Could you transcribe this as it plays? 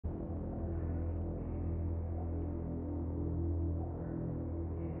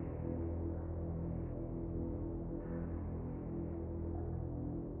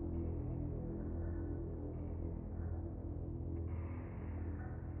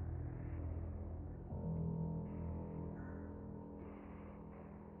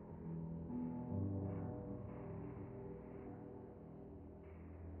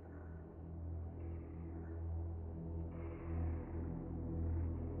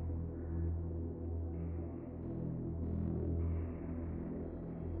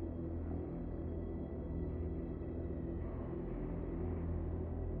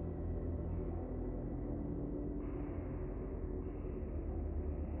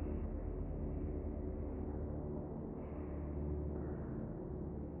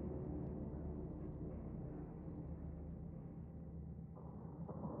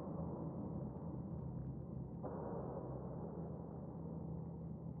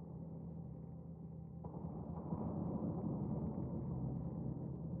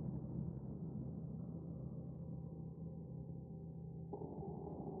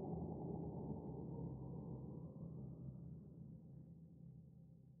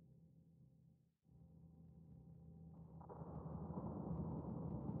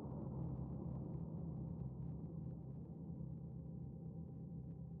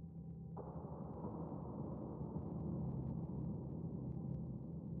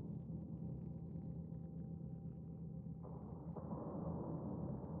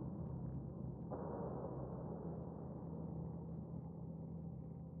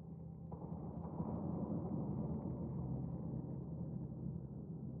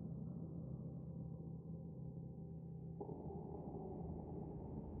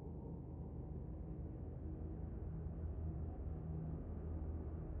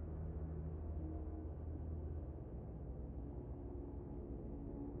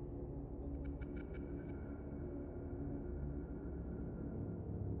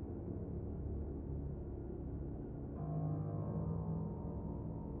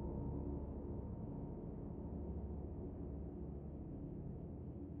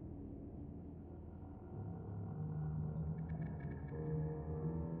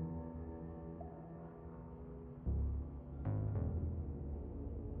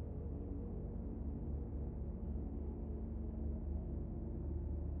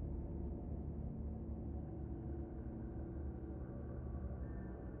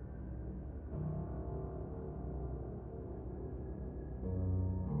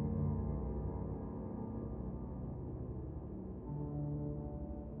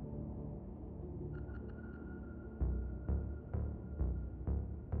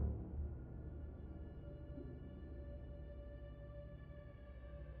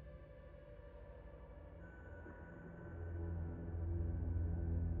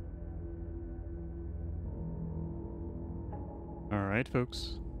Alright,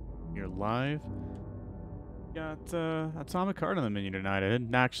 folks. You're live. Got Atomic Heart on the menu tonight. I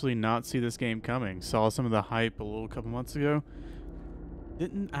didn't actually not see this game coming. Saw some of the hype a couple months ago.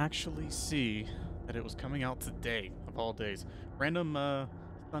 Didn't actually see that it was coming out today, of all days. Random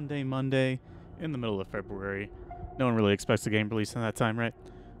Sunday, Monday, in the middle of February. No one really expects a game release in that time, right?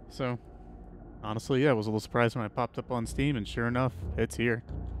 So, honestly, yeah, I was a little surprised when I popped up on Steam, and sure enough, it's here.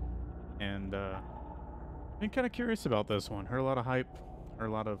 And, been kind of curious about this one. Heard a lot of hype, heard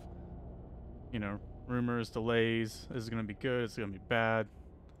a lot of, rumors, delays. Is it going to be good? Is it going to be bad?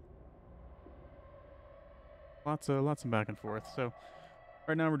 Lots of back and forth. So,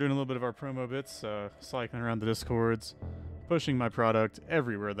 right now we're doing a little bit of our promo bits, cycling around the Discords, pushing my product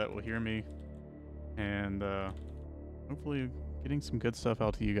everywhere that will hear me, and hopefully getting some good stuff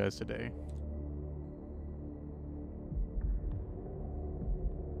out to you guys today.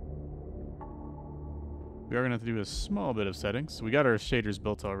 We are going to have to do a small bit of settings. We got our shaders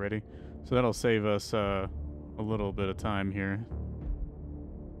built already, so that'll save us a little bit of time here.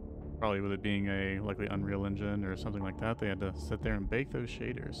 Probably with it being a likely Unreal Engine or something like that, they had to sit there and bake those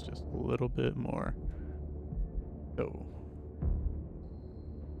shaders just a little bit more. So,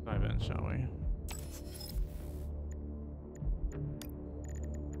 dive in, shall we?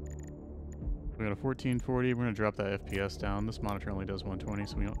 We got a 1440. We're going to drop that FPS down. This monitor only does 120,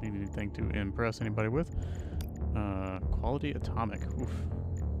 so we don't need anything to impress anybody with. Quality Atomic. Oof.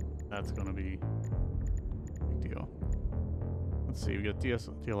 That's going to be a big deal. Let's see. We got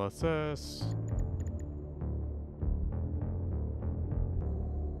DLSS.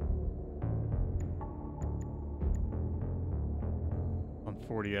 On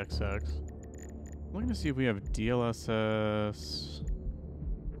 40XX. Looking to see if we have DLSS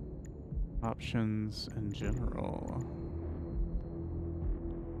options in general.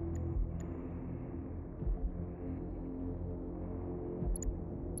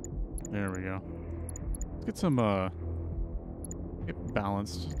 There we go. Let's get some get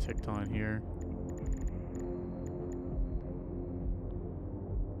balanced ticked on here.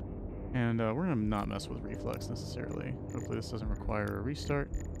 And we're gonna not mess with reflex necessarily. Hopefully this doesn't require a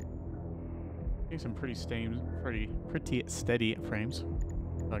restart. Getting some pretty steady frames.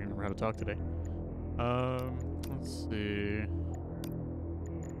 I can remember how to talk today. Let's see.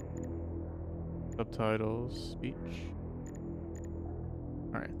 Subtitles, speech.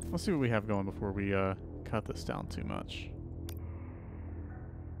 Alright, let's see what we have going before we cut this down too much.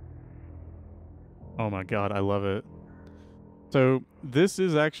 Oh my god, I love it. So, this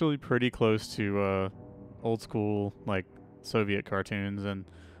is actually pretty close to old school, like, Soviet cartoons and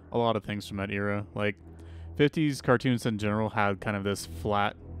a lot of things from that era. Like, 50s cartoons in general had kind of this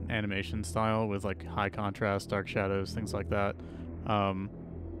flat animation style with like high contrast, dark shadows, things like that. So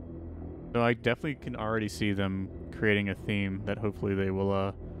I definitely can already see them creating a theme that hopefully they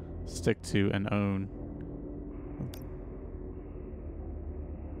will stick to and own.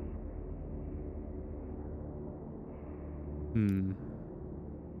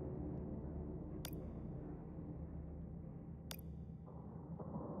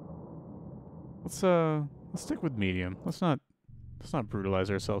 Let's stick with medium. Let's not brutalize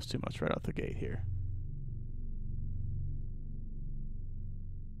ourselves too much right out the gate here.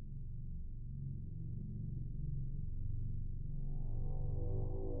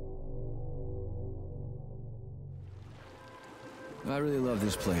 I really love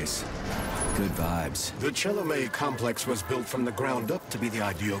this place. Good vibes. The Chelomey complex was built from the ground up to be the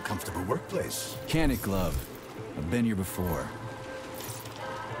ideal, comfortable workplace. Can it, Glove? I've been here before.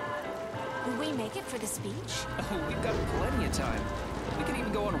 Will we make it for the speech? Oh, we've got plenty of time. We can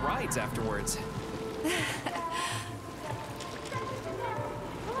even go on rides afterwards.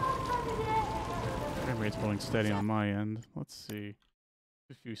 Frame rate's going steady on my end. Let's see.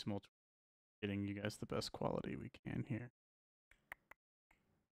 A few small tweaks, getting you guys the best quality we can here.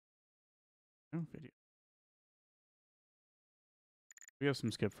 No video. We have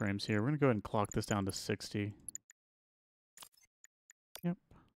some skip frames here. We're gonna go ahead and clock this down to 60. Yep.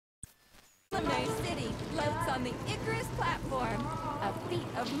 Chelomey City floats on the Icarus platform, a feat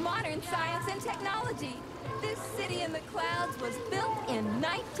of modern science and technology. This city in the clouds was built in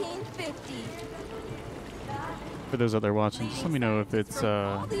 1950. For those out there watching, just let me know if it's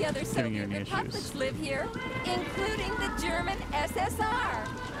All the other giving you Soviet any republics issues. live here, including the German SSR.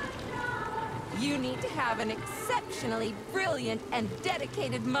 You need to have an exceptionally brilliant and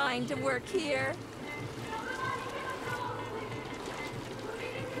dedicated mind to work here.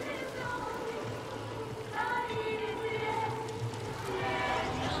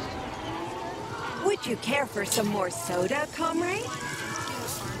 Would you care for some more soda, comrade?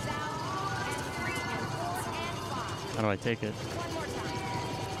 How do I take it?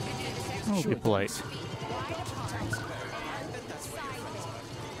 Oh, be polite.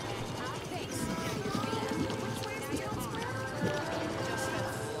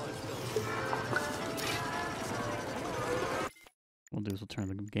 We'll do is we'll turn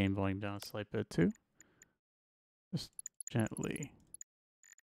the game volume down a slight bit too. Just gently.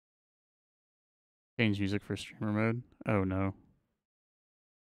 Change music for streamer mode. Oh no.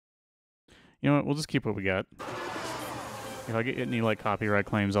 You know what? We'll just keep what we got. If I get any like copyright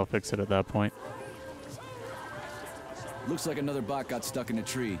claims, I'll fix it at that point. Looks like another bot got stuck in a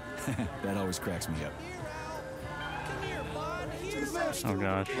tree. That always cracks me up. Oh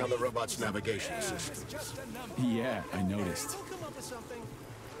gosh. Now the robot's navigation systems. Yeah, I noticed.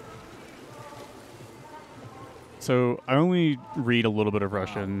 So I only read a little bit of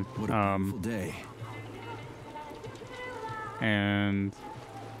Russian. What a beautiful day. And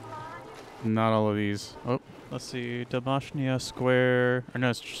not all of these. Oh, let's see. Domashnia Square. Or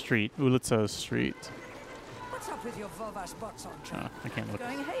no, street. Ulitsa Street. What's up with your Vovash bots on track? I can't look.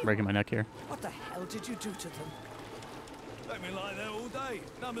 Going haywire. Breaking my neck here. What the hell did you do to them? They've been like that all day.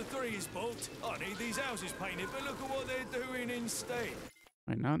 Number 3 is booked. I need these houses painted, but look at what they're doing instead.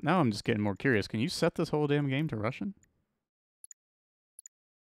 Wait, now I'm just getting more curious. Can you set this whole damn game to Russian?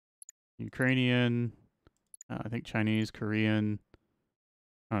 Ukrainian, I think Chinese, Korean.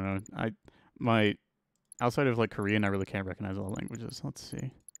 I don't know. Outside of like Korean, I really can't recognize all the languages. Let's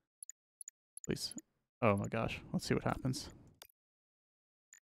see. Please. Oh my gosh. Let's see what happens.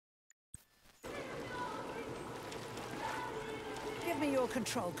 Give me your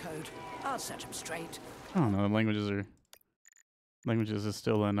control code. I'll set them straight. I don't know. Languages is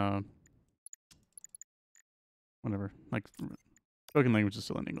still in whatever. Like spoken language is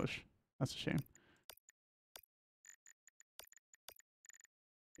still in English. That's a shame.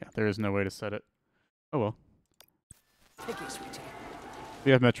 Yeah, there is no way to set it. Oh well. Take it, sweetie.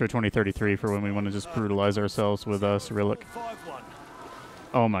 We have Metro 2033 for when we want to just brutalize ourselves with Cyrillic.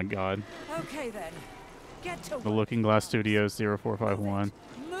 Oh my god. Okay then. Get to The work. Looking Glass Studios 0451.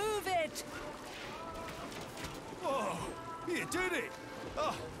 Move it! Oh, you did it.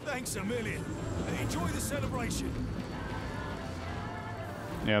 Oh, thanks a million. Enjoy the celebration.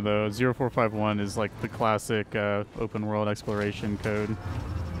 Yeah, the 0451 is like the classic open world exploration code.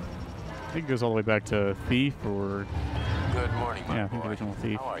 I think it goes all the way back to Thief or... Good morning, my Yeah, I think boy. original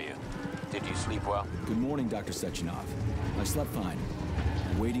Thief. How are you? Did you sleep well? Good morning, Dr. Sechenov. I slept fine.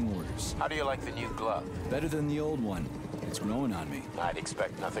 Awaiting orders. How do you like the new glove? Better than the old one. It's growing on me. I'd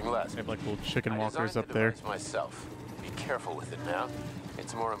expect nothing less. They have like little chicken I walkers designed up the there. device myself. Be careful with it now.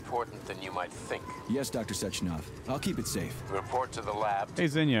 It's more important than you might think. Yes, Dr. Sechenov. I'll keep it safe. Report to the lab. Hey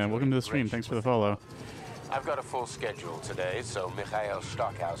Xenia, welcome to the stream. Thanks for the follow. I've got a full schedule today, so Mikhail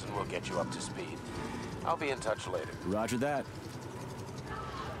Stockhausen will get you up to speed. I'll be in touch later. Roger that.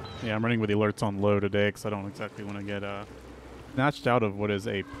 Yeah, I'm running with the alerts on low today because I don't exactly want to get snatched out of what is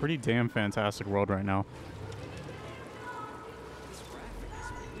a pretty damn fantastic world right now.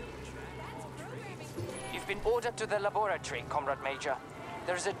 You've been ordered to the laboratory, Comrade Major.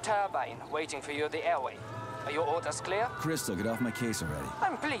 There's a turbine waiting for you at the airway. Are your orders clear? Crystal, get off my case already.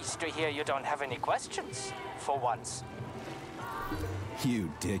 I'm pleased to hear you don't have any questions, for once.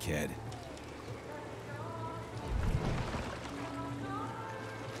 You dickhead.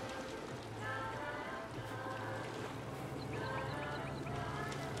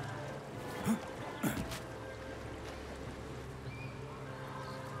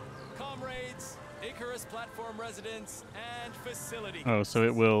 Comrades, Icarus platform residents, and facility. Oh, so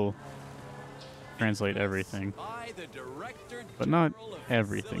it will translate everything. By the Director But not General of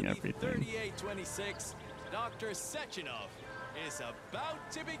everything, Facility everything. 3826, Dr. Sechenov is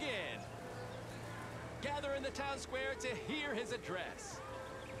about to begin. Gather in the town square to hear his address.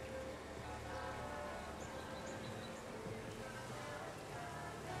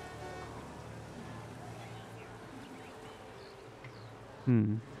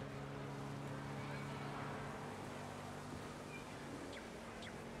 Hmm.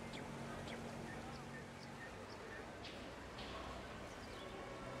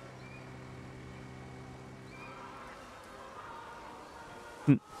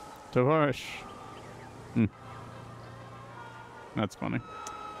 Tovash. Hmm. That's funny.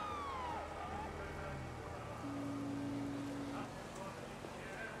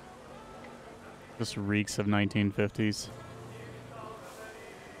 Just reeks of 1950s.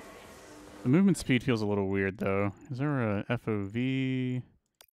 The movement speed feels a little weird though. Is there a FOV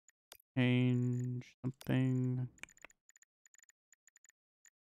change something?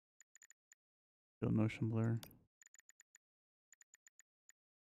 Field motion blur.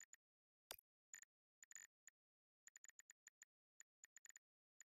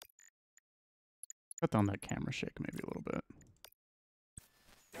 Cut down that camera shake maybe a little bit.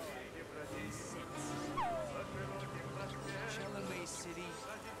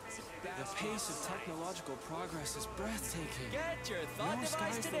 The pace of technological progress is breathtaking. Get your thought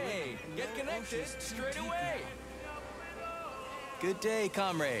device today. Get connected straight away. Good day,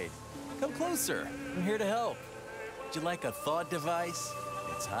 comrade. Come closer. I'm here to help. Would you like a thought device?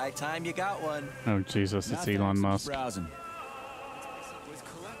 It's high time you got one. Oh, Jesus, it's Elon Musk. Browsing.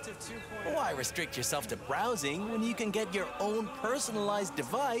 Why restrict yourself to browsing when you can get your own personalized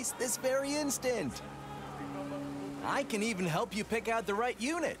device this very instant? I can even help you pick out the right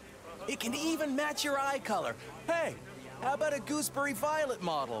unit. It can even match your eye color. Hey, how about a gooseberry violet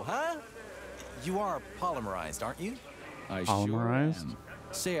model, huh? You are polymerized, aren't you? I Polymerized? Sure am.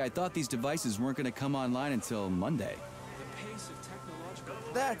 Say, I thought these devices weren't going to come online until Monday.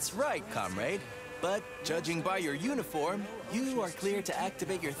 That's right, comrade. But judging by your uniform, you are clear to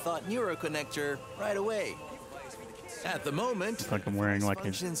activate your thought neuroconnector right away. At the moment, It's like I'm wearing like an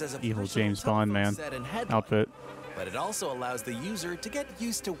functions as a evil personal James Bond man set and headlight, outfit. but it also allows the user to get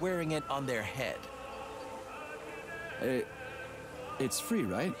used to wearing it on their head. It's free,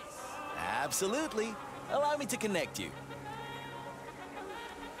 right? Absolutely. Allow me to connect you.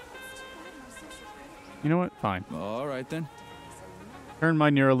 You know what? Fine. All right, then. Turn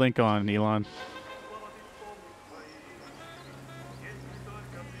my Neuralink on, Elon.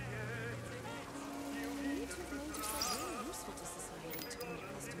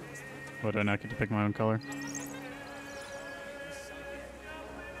 What, do I not get to pick my own color?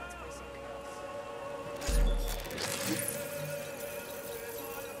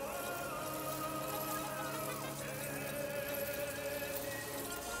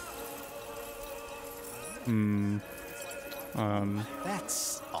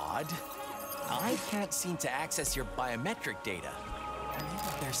 That's odd. I can't seem to access your biometric data. Maybe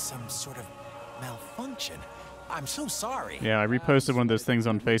there's some sort of malfunction. I'm so sorry. Yeah, I reposted one of those things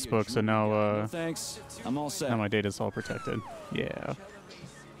on Facebook, so now, Thanks. I'm all set. now my data's all protected. Yeah.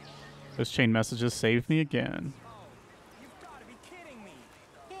 Those chain messages saved me again. You've got to be kidding me.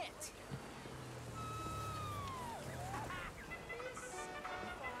 Hit.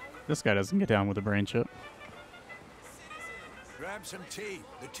 This guy doesn't get down with a brain chip. Grab some tea.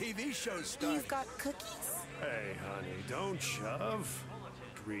 The TV show's starting. You've got cookies? Hey, honey, don't shove.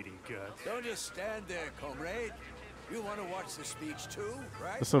 Greedy gut. Don't just stand there, comrade. You want to watch the speech too,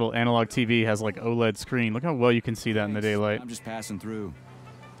 right? This little analog TV has like OLED screen. Look how well you can see that in the daylight. I'm just passing through.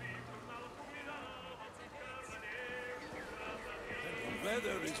 The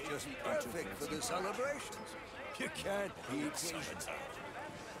weather is just perfect for the celebrations. You can't beat it.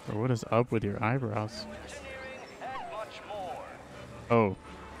 Or what is up with your eyebrows? Oh.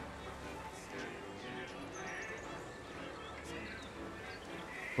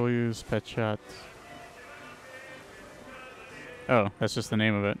 We'll use pet chat. Oh, that's just the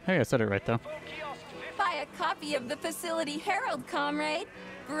name of it. Hey, I said it right though. Buy a copy of the Facility Herald, comrade.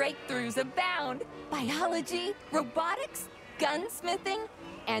 Breakthroughs abound. Biology, robotics, gunsmithing,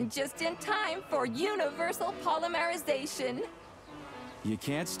 and just in time for universal polymerization. You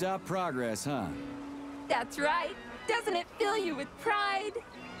can't stop progress, huh? That's right. Doesn't it fill you with pride?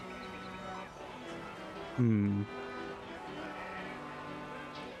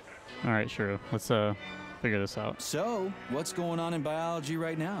 Alright, sure. Let's figure this out. So, what's going on in biology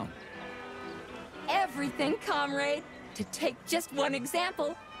right now? Everything, comrade. To take just one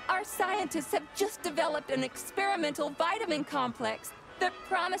example, our scientists have just developed an experimental vitamin complex that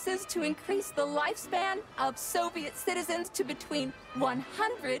promises to increase the lifespan of Soviet citizens to between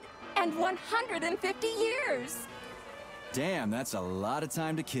 100 and 150 years. Damn, that's a lot of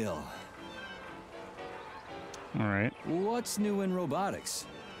time to kill. Alright. What's new in robotics?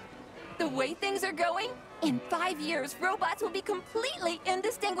 The way things are going, in 5 years, robots will be completely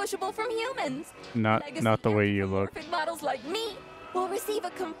indistinguishable from humans. Not the way you look. Perfect models like me will receive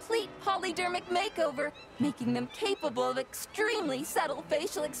a complete polydermic makeover, making them capable of extremely subtle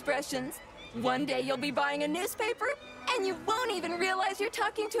facial expressions. One day you'll be buying a newspaper, and you won't even realize you're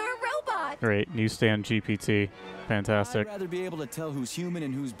talking to a robot. Great. Newsstand GPT. Fantastic. I'd rather be able to tell who's human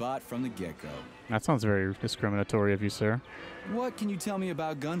and who's bot from the get-go. That sounds very discriminatory of you, sir. What can you tell me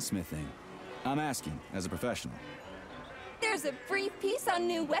about gunsmithing? I'm asking, as a professional. There's a brief piece on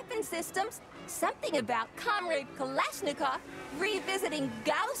new weapon systems, something about Comrade Kalashnikov revisiting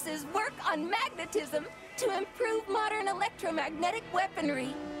Gauss's work on magnetism to improve modern electromagnetic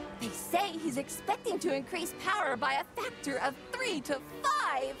weaponry. They say he's expecting to increase power by a factor of 3 to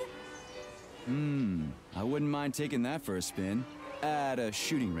 5. I wouldn't mind taking that for a spin. At a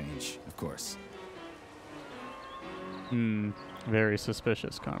shooting range, of course. Very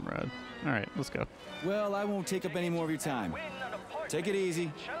suspicious, comrade. All right, let's go. Well, I won't take up any more of your time. Take it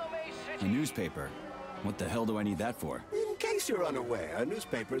easy. A newspaper. What the hell do I need that for? In case you're unaware,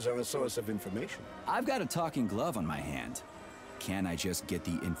 newspapers are a source of information. I've got a talking glove on my hand. Can I just get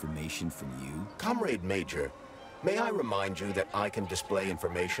the information from you? Comrade Major, may I remind you that I can display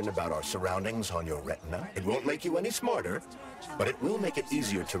information about our surroundings on your retina? It won't make you any smarter, but it will make it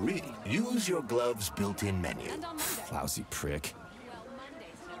easier to read. Use your glove's built-in menu. Lousy prick. Well,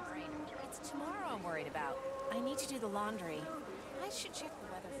 Monday's no brainer. It's tomorrow I'm worried about. I need to do the laundry. I should check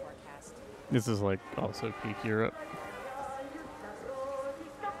the weather forecast. This is like also peak Europe.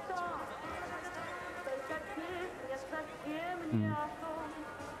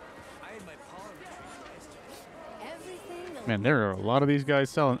 Man, there are a lot of these guys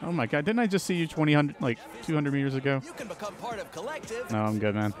selling. Oh my god, didn't I just see you 200 meters ago? You can become part of collective. No, I'm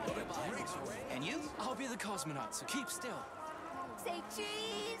good, man. And you? I'll be the cosmonaut, so keep still. Say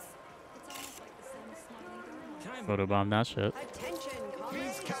cheese! Photobomb that shit.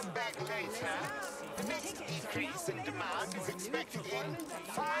 Please come back later. The next decrease in demand is expected in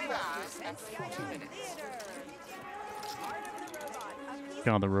 5 hours and 40 minutes.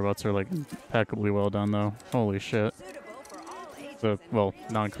 God, the robots are like impeccably well done, though. Holy shit. The, well,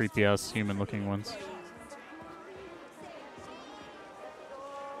 non-creepy ass human-looking ones.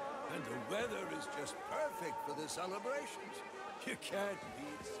 And the weather is just perfect for the celebrations. You can't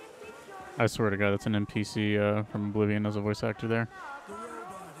beat. I swear to God, that's an NPC from Oblivion as a voice actor there. The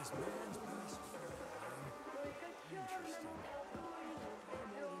robot is man's best friend. Interesting.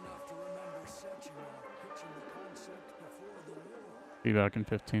 I'm old enough to remember Sechenov pitching the concept before the war. Be back in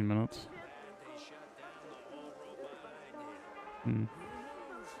 15 minutes. Ended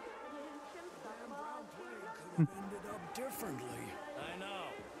up differently. I know.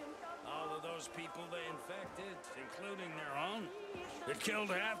 All of those people they infected, including their own, it killed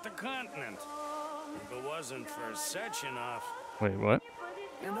half the continent. If it wasn't for Sechenov. Wait, what?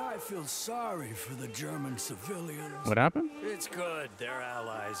 And I feel sorry for the German civilians. What happened? It's good they're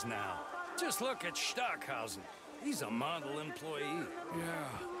allies now. Just look at Stockhausen. He's a model employee. Yeah,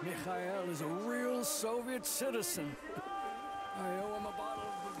 Mikhail is a real Soviet citizen. I owe him a bottle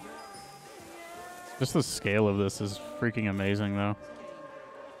of Bavaria. Just the scale of this is freaking amazing, though.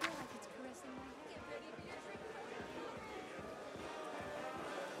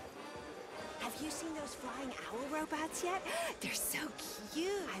 Have you seen those flying owl robots yet? They're so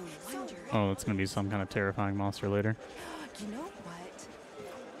cute. I wonder. Oh, that's gonna be some kind of terrifying monster later. You know what?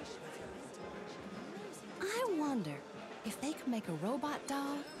 I wonder if they could make a robot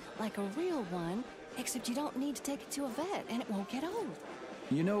doll like a real one, except you don't need to take it to a vet and it won't get old.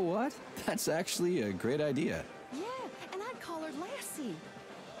 You know what? That's actually a great idea. Yeah, and I'd call her Lassie.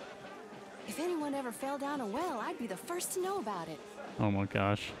 If anyone ever fell down a well, I'd be the first to know about it. Oh my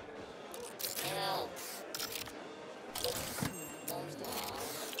gosh.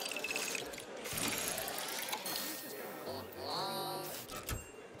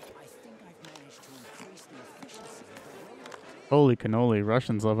 Holy cannoli,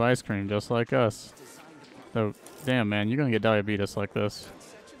 Russians love ice cream just like us. So, damn man, you're gonna get diabetes like this.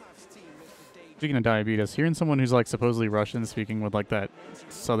 Speaking of diabetes, hearing someone who's like supposedly Russian speaking with like that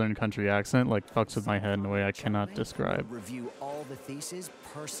southern country accent like fucks with my head in a way I cannot describe. Review all the theses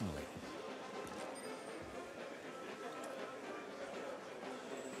personally.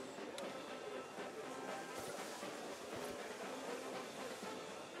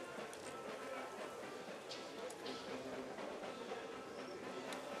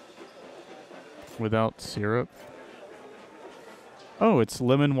 Without syrup? Oh, it's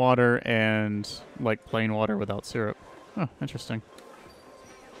lemon water and like plain water without syrup. Oh, interesting.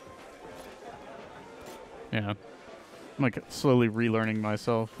 Yeah. I'm like slowly relearning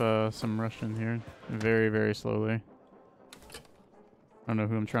myself some Russian here. Very, very slowly. I don't know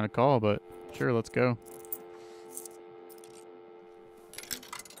who I'm trying to call, but sure, let's go.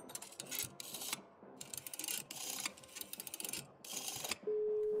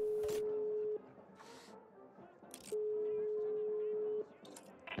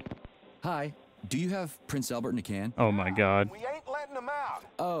 Hi. Do you have Prince Albert in a can? Oh my god. We ain't letting them out.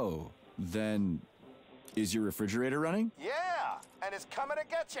 Oh, then is your refrigerator running? Yeah, and it's coming to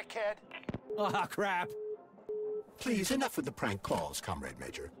get you, kid. Ah, crap. Please, enough with the prank calls, Comrade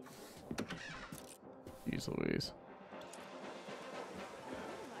Major. Jeez Louise.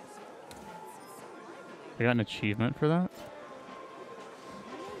 I got an achievement for that?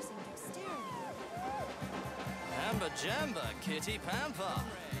 Amber Jamba, Kitty Pamper.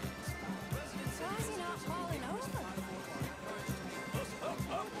 Why is he not falling over?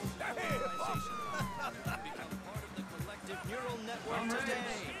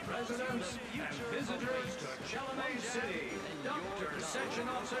 Chalamet City. Dr.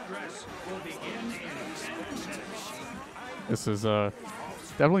 Sechenov's address will begin in 10 minutes. This is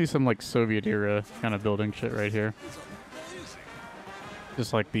definitely some like Soviet era kind of building shit right here.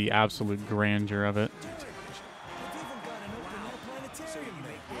 Just like the absolute grandeur of it.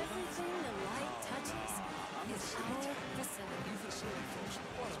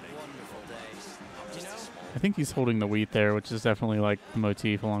 I think he's holding the wheat there, which is definitely like the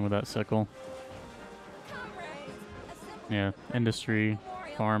motif along with that sickle. Yeah, industry,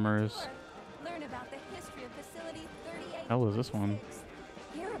 farmers. Learn about the history of Facility 38. Hell is this one?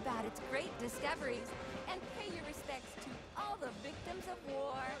 Hear about its great discoveries and pay your respects to all the victims of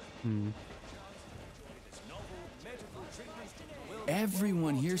war.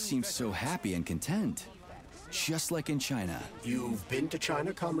 Everyone here seems so happy and content. Just like in China. You've been to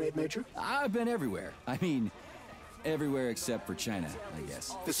China, Comrade Major? I've been everywhere. I mean, everywhere except for China, I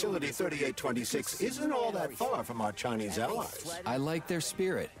guess. Facility 3826 isn't all that far from our Chinese allies. I like their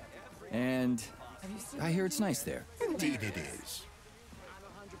spirit. And I hear it's nice there. Indeed it is.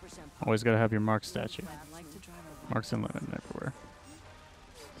 Always gotta have your Mark statue. Mark's in Lenin everywhere.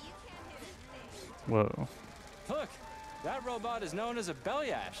 Whoa. Look, that robot is known as a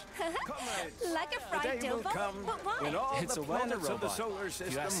Belyash. Like a fried dough, but why? It's a welder robot.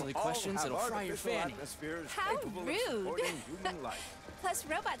 If you ask silly questions, it'll fry your fanny. How rude. Plus,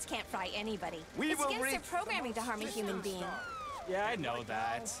 robots can't fry anybody. It's against their programming to harm a human being. Yeah, I know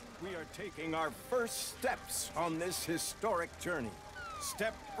that. We are taking our first steps on this historic journey.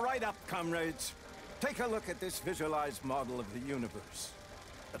 Step right up, comrades. Take a look at this visualized model of the universe.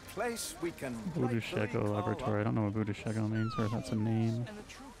 A place we can Budushego Laboratory. I don't know what Budushego means, or if that's a name.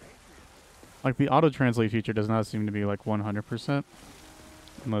 Like, the auto-translate feature does not seem to be, like, 100%.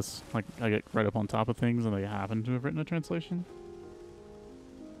 Unless, like, I get right up on top of things and they happen to have written a translation.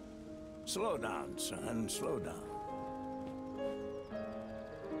 Slow down, son. Slow down.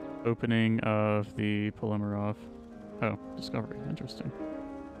 Opening of the Polymerov. Oh, discovery. Interesting.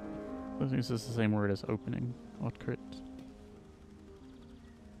 I think this is the same word as opening. Otkrit.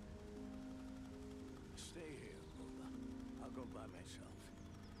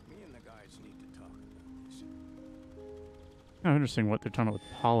 Oh, interesting what they're talking about with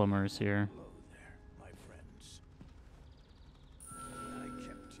polymers here. My friends. I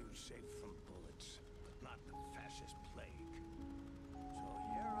kept you safe from bullets, but not the fascist plague. So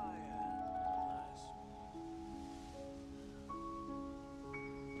here I am, alas.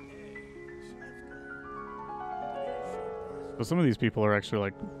 So some of these people are actually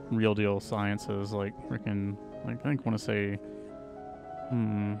like real deal sciences, like freaking, like I think want to say,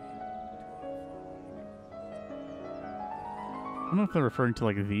 I don't know if they're referring to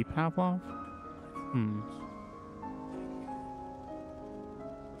like the Pavlov.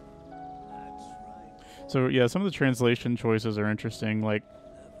 So yeah, some of the translation choices are interesting, like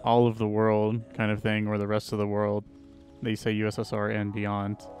all of the world kind of thing, or the rest of the world. They say USSR and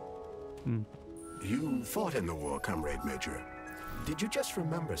beyond. You fought in the war, Comrade Major. Did you just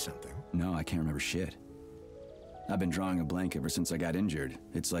remember something? No, I can't remember shit. I've been drawing a blank ever since I got injured.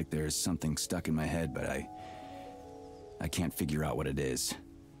 It's like there's something stuck in my head, but I can't figure out what it is.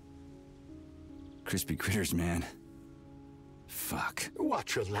 Crispy critters, man. Fuck.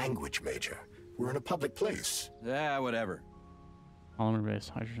 Watch your language, Major. We're in a public place. Yeah, whatever. Polymer-based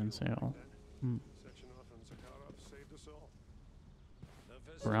hydrogen sail.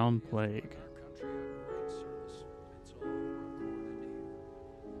 Brown plague.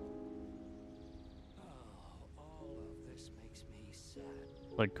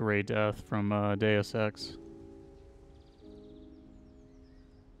 Like Grey Death from Deus Ex.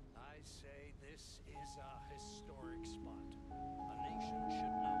 I say this is a historic spot. A nation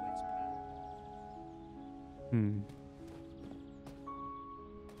should know its path.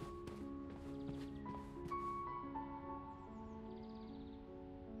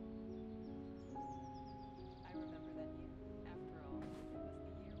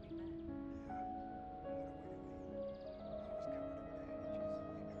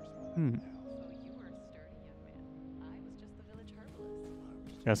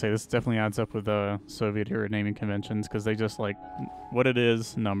 Gotta say, this definitely adds up with Soviet era naming conventions, because they just like what it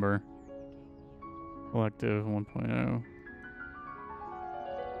is, number. Collective 1.0.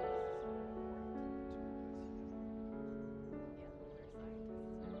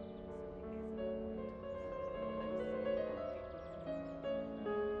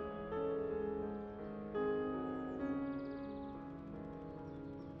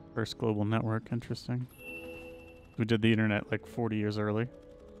 First global network, interesting. We did the internet like 40 years early.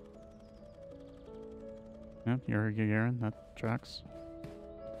 Yeah, Yuri Gagarin, that tracks.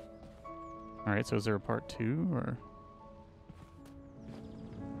 Alright, so is there a part 2 or?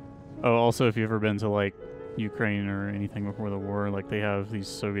 Oh, also if you've ever been to like Ukraine or anything before the war, like they have these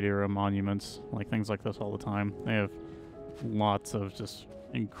Soviet era monuments, like things like this all the time. They have lots of just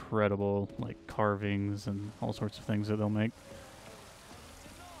incredible like carvings and all sorts of things that they'll make.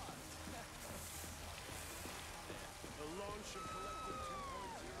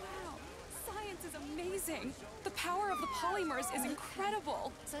 Wow, science is amazing. The power of the polymers is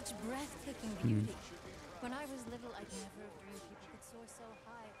incredible. Such breathtaking beauty. When I was little, I'd never have dreamed people could soar so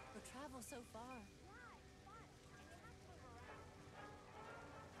high or travel so far.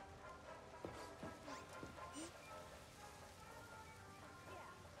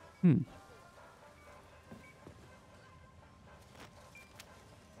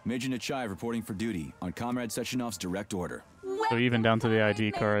 Major Nechayev reporting for duty on Comrade Sechenov's direct order. So even down to the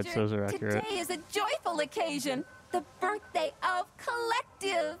ID cards, those are accurate. Today is a joyful occasion, the birthday of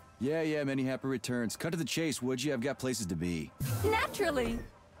Collective. Yeah, many happy returns. Cut to the chase, would you? I've got places to be. Naturally.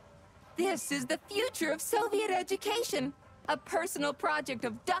 This is the future of Soviet education, a personal project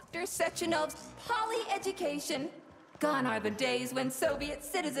of Dr. Sechenov's Poly-Education. Gone are the days when Soviet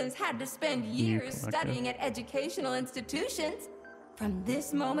citizens had to spend years studying at educational institutions. From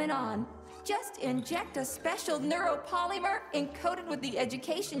this moment on, just inject a special neuropolymer encoded with the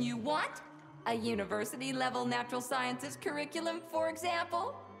education you want, a university-level natural sciences curriculum, for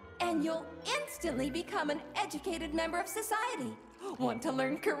example, and you'll instantly become an educated member of society. Want to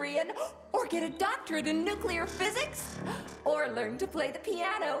learn Korean, or get a doctorate in nuclear physics, or learn to play the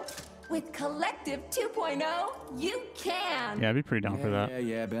piano? With Collective 2.0, you can! Yeah, I'd be pretty down for that.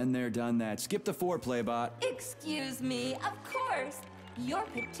 Yeah, been there, done that. Skip the foreplay, bot. Excuse me, of course. Your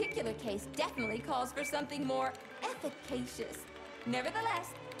particular case definitely calls for something more efficacious.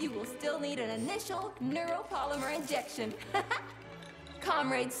 Nevertheless, you will still need an initial neuropolymer injection.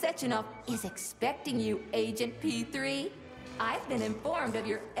 Comrade Sechenov is expecting you, Agent P3. I've been informed of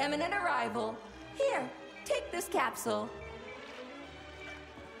your imminent arrival. Here, take this capsule.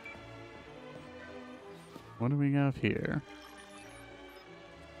 What do we have here?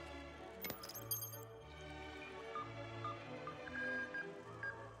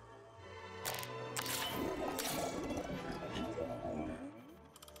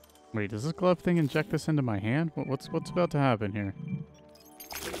 Wait, does this glove thing inject this into my hand? What's about to happen here?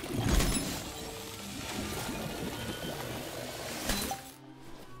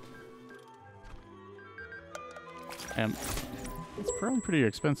 It's probably pretty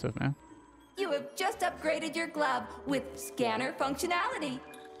expensive, man. You have just upgraded your glove with scanner functionality.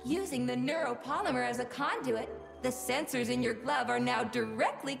 Using the neuropolymer as a conduit, the sensors in your glove are now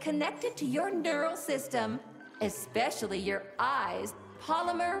directly connected to your neural system, especially your eyes'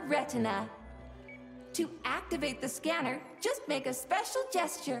 polymer retina. To activate the scanner, just make a special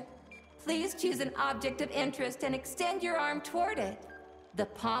gesture. Please choose an object of interest and extend your arm toward it. The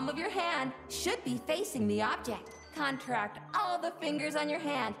palm of your hand should be facing the object. Contract all the fingers on your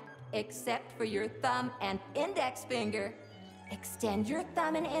hand, except for your thumb and index finger. Extend your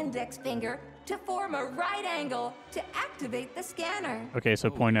thumb and index finger to form a right angle to activate the scanner. Okay, so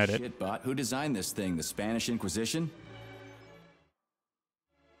point at it. Shit, bot. Who designed this thing? The Spanish Inquisition?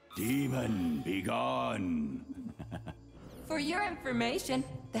 Demon, be gone. For your information,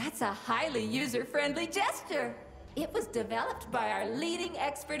 that's a highly user-friendly gesture. It was developed by our leading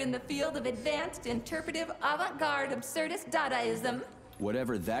expert in the field of advanced interpretive avant-garde absurdist Dadaism.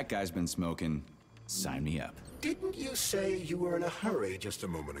 Whatever that guy's been smoking, sign me up. Didn't you say you were in a hurry just a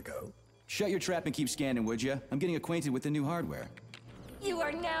moment ago? Shut your trap and keep scanning, would you? I'm getting acquainted with the new hardware. You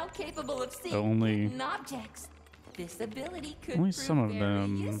are now capable of seeing Only- hidden objects. This ability could Only prove some of very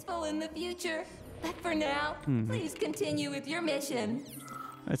them. useful in the future. But for now, please continue with your mission.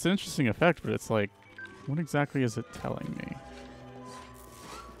 It's an interesting effect, but it's like, what exactly is it telling me?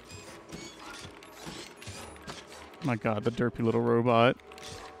 My god, the derpy little robot.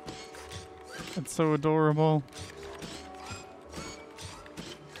 It's so adorable.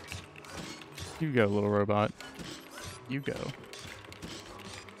 You go, little robot. You go.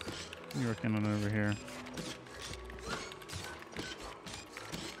 You're working on over here.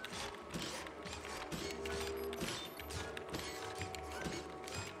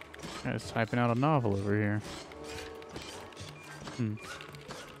 Guy's typing out a novel over here.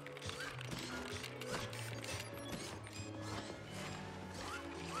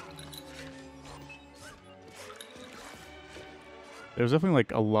 There's definitely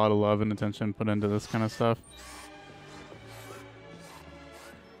like a lot of love and attention put into this kind of stuff.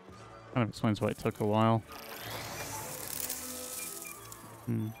 Kind of explains why it took a while.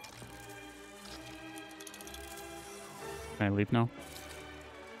 Can I leave now?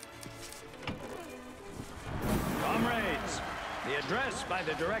 address by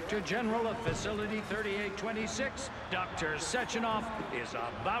the Director General of Facility 3826, Dr. Sechenov, is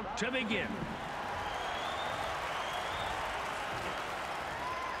about to begin.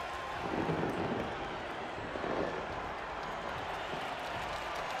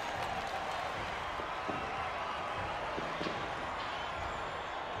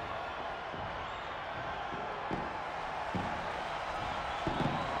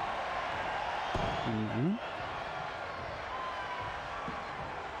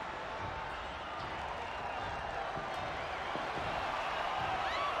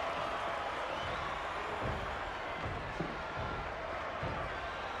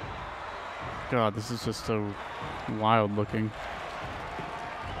 God, this is just so wild looking.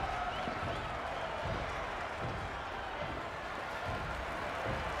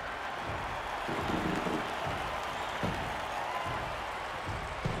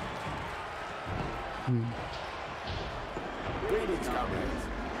 Greetings, comrades.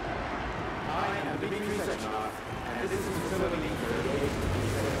 I am Dmitry Sechenov, and this is Facility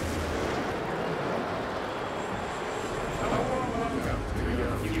 3826. A warm welcome to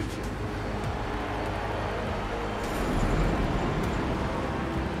your future.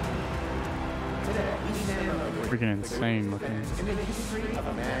 Today, we stand on a Freaking insane looking. in the history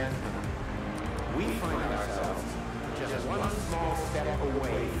of mankind. We find ourselves just one small step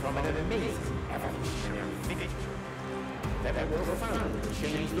away from an amazing evolutionary victory that will profoundly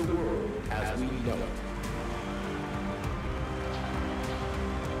change the world as we know it.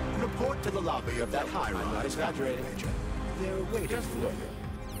 Report to the lobby of that high I'm not exaggerating. They're waiting. Just look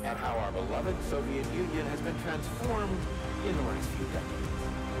at how our beloved Soviet Union has been transformed in the last few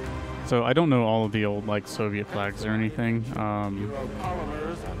decades. So I don't know all of the old like Soviet flags or anything. Polymers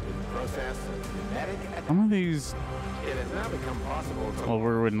under the process of pneumatic. Some of these, It has now become possible to well,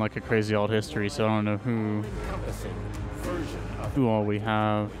 we're in like a crazy old history, so I don't know encompassing version of who all we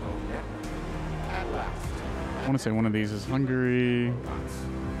have. at last. I want to say one of these is Hungary,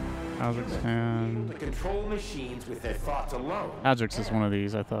 Kazakhstan. To control machines with their thoughts alone. Ajax is one of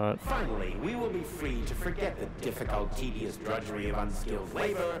these, I thought. Finally, we will be free to forget the difficult, tedious drudgery of unskilled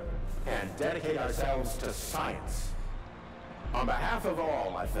labor and dedicate ourselves to science. On behalf of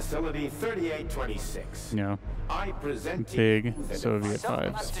all at Facility 3826, Yeah. I present to Big you the Soviet So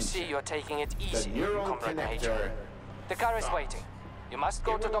glad vibes. to see you're taking it easy, neural Comrade Major. connector. The car is waiting. You must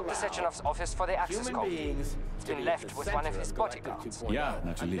go to Dr. Sechenov's office for the access Human code. beings It's been left with one of his bodyguards. Yeah,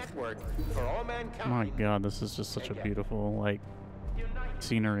 naturally. For all mankind. My God, this is just such a beautiful like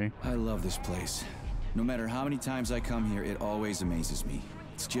scenery. I love this place. No matter how many times I come here, it always amazes me.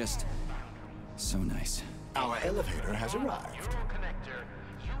 It's just so nice. Our elevator has arrived.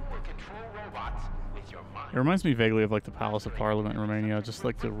 It reminds me vaguely of like the Palace of Parliament in Romania, just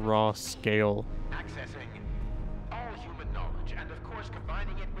like the raw scale. Accessing all human knowledge and, of course,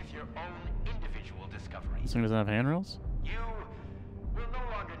 combining it with your own individual discoveries. This thing doesn't have handrails? You will no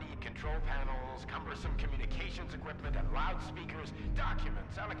longer need control panels, cumbersome communications equipment, and loudspeakers,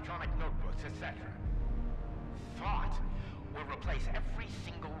 documents, electronic notebooks, etc. Thought will replace every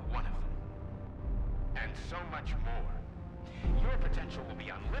single one of them. And so much more. Your potential will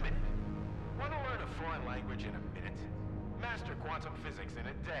be unlimited. Want to learn a foreign language in a minute? Master quantum physics in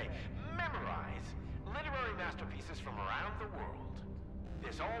a day. Memorize literary masterpieces from around the world.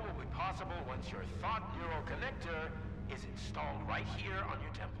 This all will be possible once your thought neural connector is installed right here on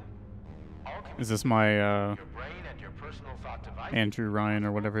your temple. Is this my Your brain and your personal thought device. Andrew Ryan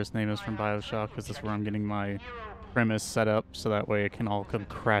or whatever his name is from Bioshock? Is this where I'm getting my premise set up so that way it can all come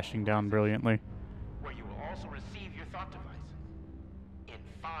crashing down brilliantly? Where you will also receive your thought device. In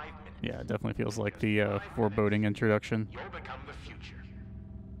 5 minutes. Yeah, it definitely feels like the foreboding introduction. You'll become the future.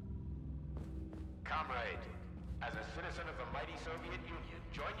 Comrade, as a citizen of the mighty Soviet Union,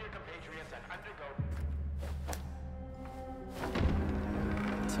 join your compatriots and undergo...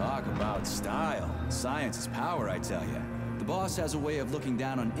 Talk about style. Science is power, I tell you. The boss has a way of looking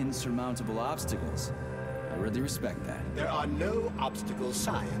down on insurmountable obstacles. I really respect that. There are no obstacles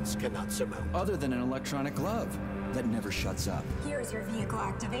science cannot surmount. Other than an electronic glove that never shuts up. Here's your vehicle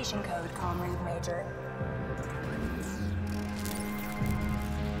activation code, Comrade Major.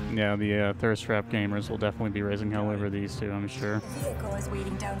 Yeah, the thirst trap gamers will definitely be raising hell over these two, I'm sure. The vehicle is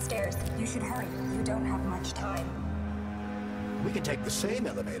waiting downstairs. You should hurry. You don't have much time. We can take the same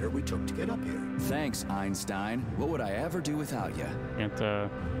elevator we took to get up here. Thanks, Einstein. What would I ever do without you? Can't,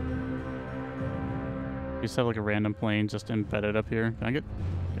 you just have like a random plane just embedded up here. Can I get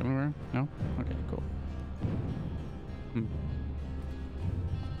anywhere? No? Okay, cool.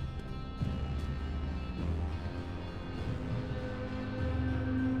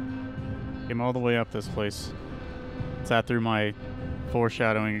 Came all the way up this place. Sat through my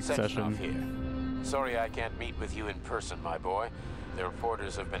foreshadowing Sechenov session. here. Sorry I can't meet with you in person, my boy. The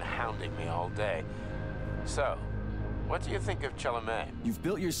reporters have been hounding me all day. So, what do you think of Chalamet? You've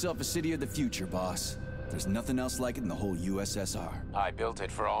built yourself a city of the future, boss. There's nothing else like it in the whole USSR. I built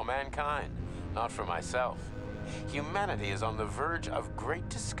it for all mankind, not for myself. Humanity is on the verge of great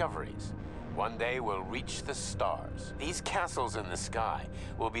discoveries. One day we'll reach the stars. These castles in the sky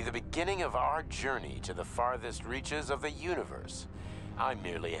will be the beginning of our journey to the farthest reaches of the universe. I'm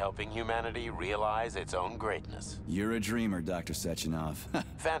merely helping humanity realize its own greatness. You're a dreamer, Dr. Sechenov.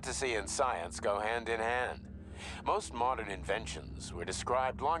 Fantasy and science go hand in hand. Most modern inventions were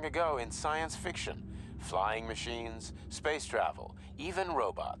described long ago in science fiction. Flying machines, space travel, even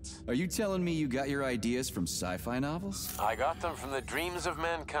robots. Are you telling me you got your ideas from sci-fi novels? I got them from the dreams of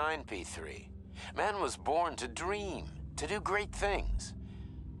mankind, P3. Man was born to dream, to do great things.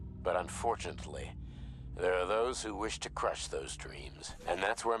 But unfortunately, there are those who wish to crush those dreams. And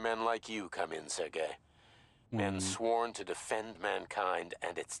that's where men like you come in, Sergei. Men sworn to defend mankind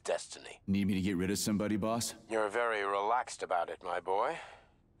and its destiny. Need me to get rid of somebody, boss? You're very relaxed about it, my boy.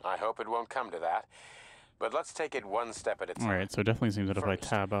 I hope it won't come to that. But let's take it one step at a time. Alright, so it definitely seems that if I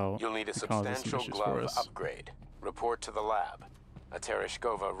tab out, you'll need a it causes some substantial issues for glove us. upgrade. Report to the lab. A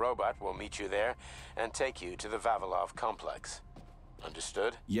Tereshkova robot will meet you there and take you to the Vavilov complex.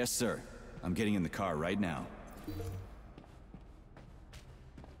 Understood? Yes, sir. I'm getting in the car right now.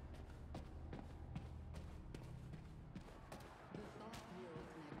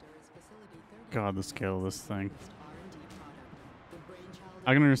 God, the scale of this thing.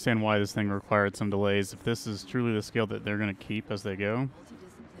 I can understand why this thing required some delays. If this is truly the scale that they're going to keep as they go.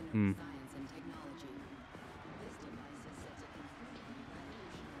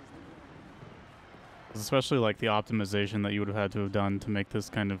 Especially like the optimization that you would have had to have done to make this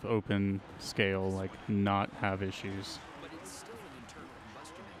kind of open scale, like, not have issues.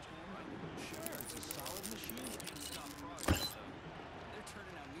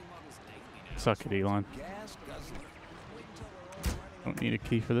 Suck it, Elon. Don't need a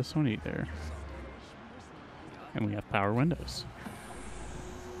key for this one either. And we have power windows.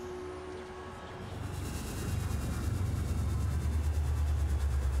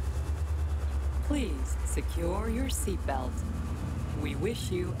 Please secure your seatbelt. We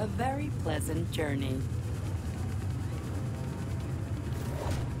wish you a very pleasant journey.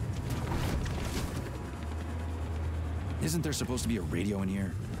 Isn't there supposed to be a radio in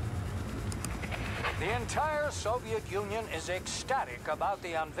here? The entire Soviet Union is ecstatic about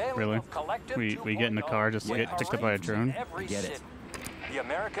the unveiling Really? of collective We get in the car just to get picked up by a drone? I get it. The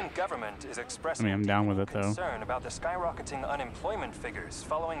American government is expressing I'm down with it, though. concern about the skyrocketing unemployment figures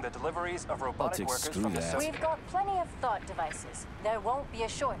following the deliveries of robotic workers from the Soviet. We've got plenty of thought devices. There won't be a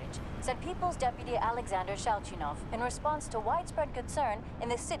shortage, said People's Deputy Alexander Shalchinov in response to widespread concern in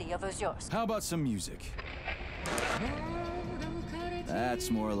the city of Ozyorsk. How about some music? That's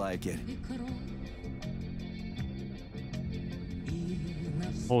more like it.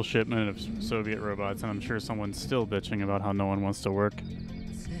 Whole shipment of Soviet robots, and I'm sure someone's still bitching about how no one wants to work.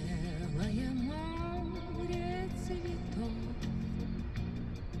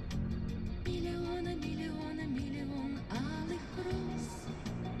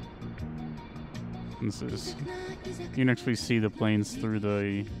 This is... You can actually see the planes through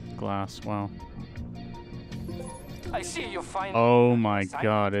the glass. Wow. I see you find. Oh my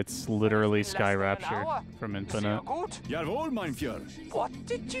god, it's literally Sky Rapture from Infinite. Jawohl, mein Führer. What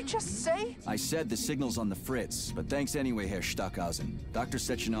did you just say? I said the signal's on the fritz, but thanks anyway, Herr Stockhausen. Dr.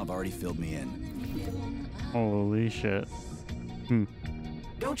 Sechenov already filled me in. Holy shit.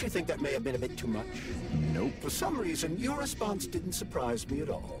 Don't you think that may have been a bit too much? Nope. For some reason, your response didn't surprise me at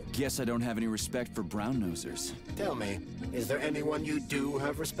all. Guess I don't have any respect for brown-nosers. Tell me, is there anyone you do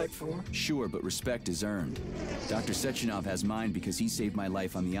have respect for? Sure, but respect is earned. Dr. Sechenov has mine because he saved my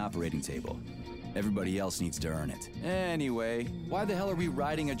life on the operating table. Everybody else needs to earn it. Anyway, why the hell are we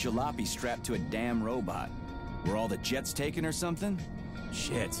riding a jalopy strapped to a damn robot? Were all the jets taken or something?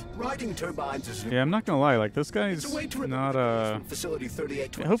 Shit. Riding turbines is... Yeah, I'm not gonna lie, like, this guy's not, Facility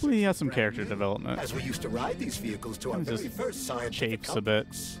 3826. hopefully he has some character development. As we used to ride these vehicles to our very first scientific chafes a bit.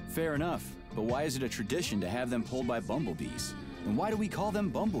 Fair enough, but why is it a tradition to have them pulled by bumblebees? And why do we call them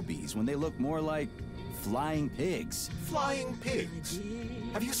bumblebees when they look more like flying pigs? Flying pigs?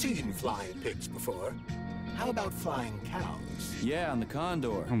 Have you seen flying pigs before? How about flying cows? Yeah, on the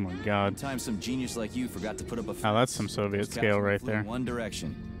Condor. Oh my god. One time some genius like you forgot to put up a... Oh, that's some Soviet scale right there. One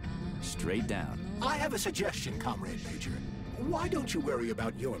direction. Straight down. I have a suggestion, Comrade Major. Why don't you worry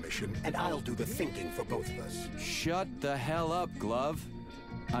about your mission, and I'll do the thinking for both of us? Shut the hell up, Glove.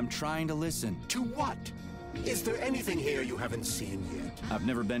 I'm trying to listen. To what? Is there anything here you haven't seen yet? I've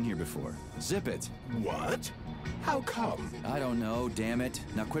never been here before. Zip it. What? How come? I don't know, damn it.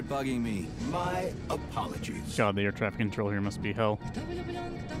 Now quit bugging me. My apologies. God, the air traffic control here must be hell.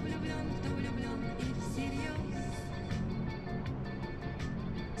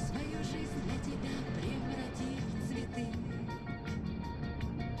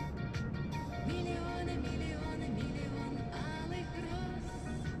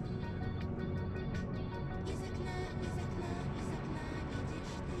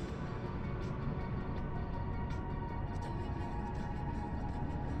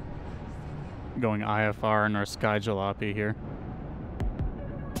 Going IFR in our Sky Jalopy here.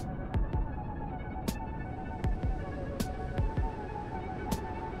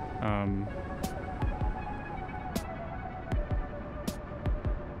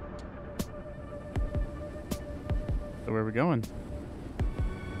 So where are we going?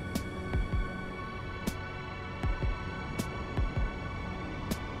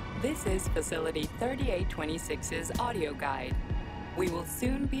 This is Facility 3826's audio guide. We will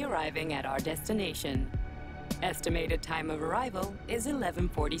soon be arriving at our destination. Estimated time of arrival is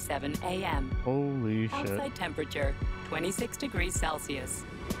 11:47 a.m. Holy shit. Outside temperature, 26 degrees Celsius.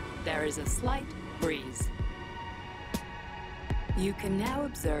 There is a slight breeze. You can now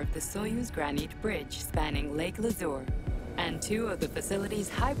observe the Soyuz Granite Bridge spanning Lake Lazur and two of the facility's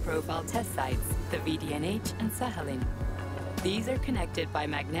high-profile test sites, the VDNH and Sakhalin. These are connected by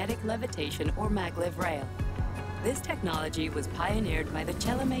magnetic levitation or maglev rail. This technology was pioneered by the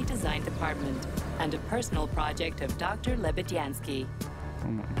Chelomey Design Department and a personal project of Dr. Lebedyansky. Oh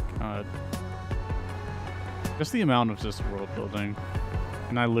my god. Just the amount of just world building.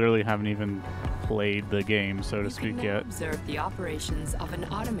 And I literally haven't even played the game, so to speak, yet. You can observe the operations of an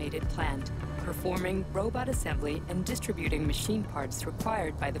automated plant, performing robot assembly and distributing machine parts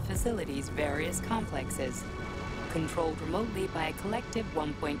required by the facility's various complexes. Controlled remotely by a collective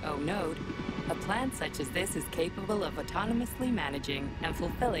 1.0 node, a plant such as this is capable of autonomously managing and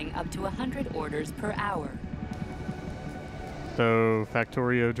fulfilling up to 100 orders per hour. So,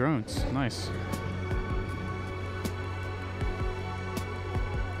 Factorio drones. Nice.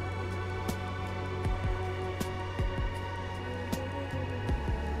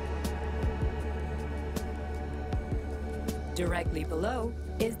 Directly below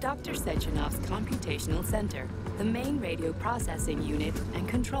is Dr. Sechenov's computational center, the main radio processing unit and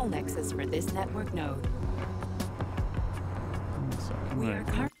control nexus for this network node. So I'm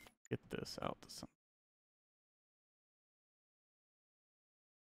gonna get this out to some.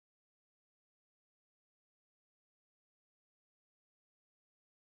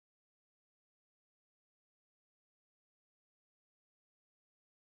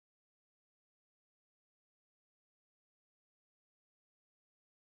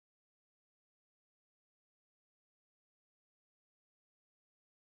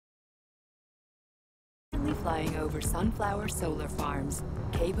 Flying over sunflower solar farms,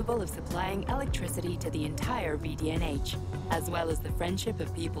 capable of supplying electricity to the entire VDNH, as well as the Friendship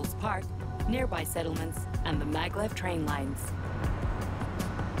of People's Park, nearby settlements, and the maglev train lines.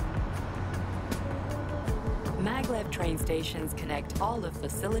 Maglev train stations connect all of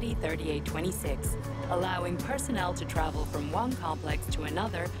Facility 3826, allowing personnel to travel from one complex to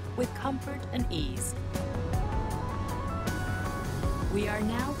another with comfort and ease. We are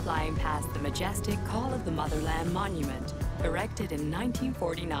now flying past the majestic Call of the Motherland Monument, erected in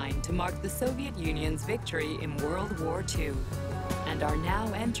 1949 to mark the Soviet Union's victory in World War II, and are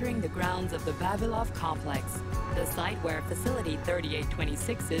now entering the grounds of the Vavilov Complex, the site where Facility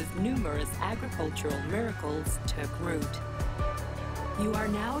 3826's numerous agricultural miracles took root. You are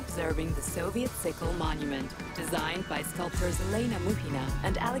now observing the Soviet Sickle Monument, designed by sculptors Elena Muhina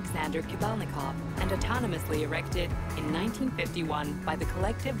and Alexander Kibalnikov, and autonomously erected in 1951 by the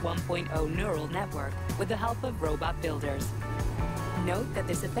Collective 1.0 Neural Network with the help of robot builders. Note that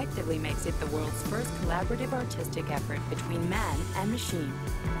this effectively makes it the world's first collaborative artistic effort between man and machine.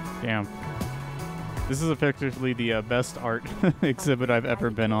 Damn. This is effectively the best art exhibit I've ever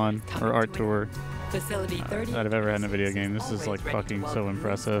been on, or art tour. Facility 30 that I've ever had in a video game. This is like fucking so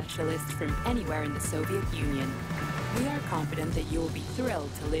impressive. Specialists from anywhere in the Soviet Union. We are confident that you will be thrilled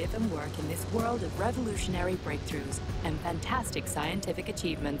to live and work in this world of revolutionary breakthroughs and fantastic scientific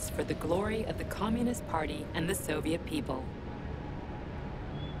achievements for the glory of the Communist Party and the Soviet people.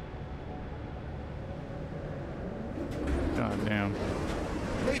 God damn.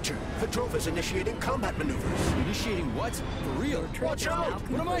 Major, Petrov is initiating combat maneuvers. Initiating what? For real? Watch out!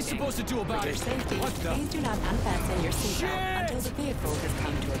 What am I supposed to do about it? Safety, what the? Please do not unfasten your seatbelt until the vehicle has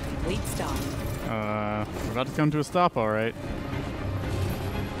come to a complete stop. We're about to come to a stop, all right.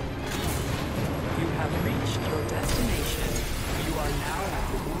 You have reached reached your destination. You are now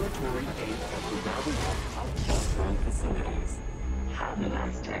at the Laboratory 8 of the Babylon Outpost facilities. Have a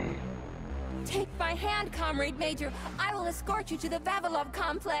nice day. Take my hand, Comrade Major. I will escort you to the Vavilov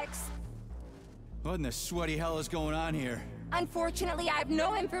complex. What in the sweaty hell is going on here? Unfortunately, I have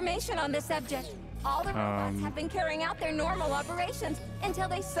no information on the subject. All the robots have been carrying out their normal operations until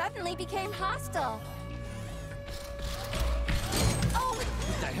they suddenly became hostile. Oh,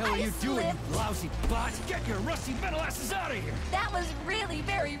 what the hell are you doing, you lousy bot? Get your rusty metal asses out of here! That was really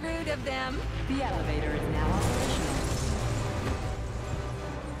very rude of them. The elevator is now operational.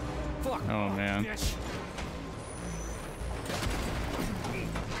 Fuck oh, man. Bitch.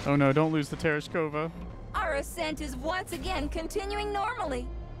 Oh no, don't lose the Tereshkova. Our ascent is once again continuing normally.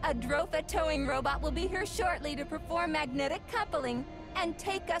 A Drofa towing robot will be here shortly to perform magnetic coupling and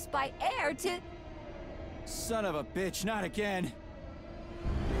take us by air to... Son of a bitch, not again.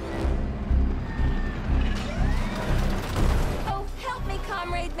 Oh, help me,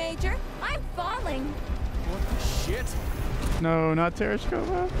 Comrade Major. I'm falling. What the shit? No, not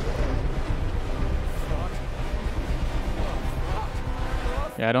Tereshkova.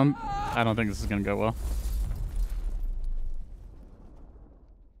 Yeah, I don't think this is gonna go well.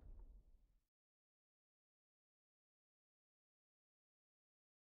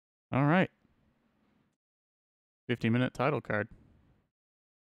 All right. 50-minute title card.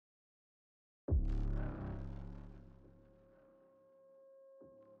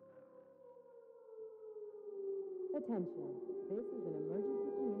 Attention. This is an emergency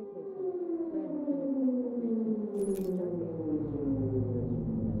communication. There has been a critical breach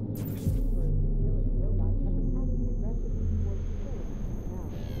in the robots have been acting aggressively towards facilities now.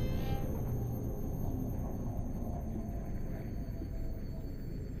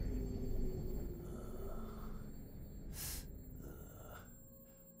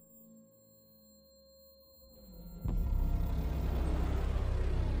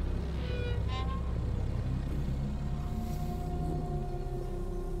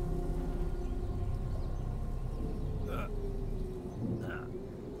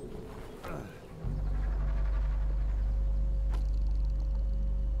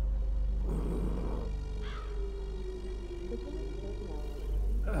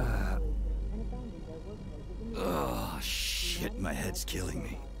 Oh, shit, my head's killing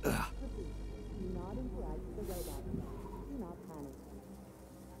me. Ugh. Do not interact with the robots. Do not panic.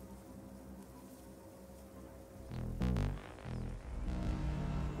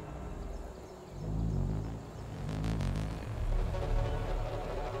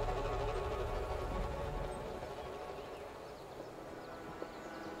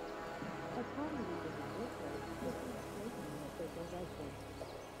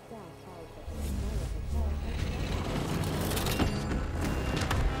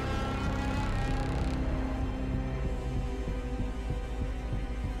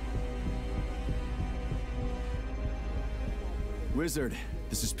 Wizard,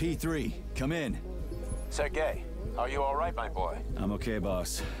 this is P3. Come in. Sergei, are you all right, my boy? I'm okay,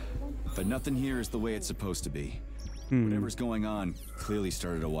 boss. But nothing here is the way it's supposed to be. Whatever's going on clearly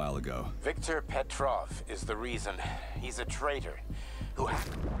started a while ago. Viktor Petrov is the reason. He's a traitor who...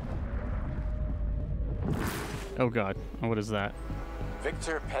 Oh god, what is that?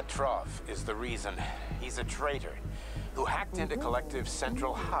 Viktor Petrov is the reason. He's a traitor who hacked into Collective's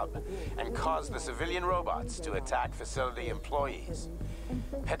central hub and caused the civilian robots to attack facility employees.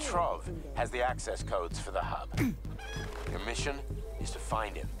 Petrov has the access codes for the hub. Your mission is to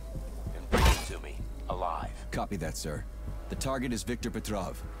find him and bring him to me alive. Copy that, sir. The target is Viktor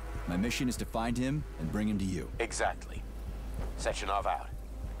Petrov. My mission is to find him and bring him to you. Exactly. Sechenov out.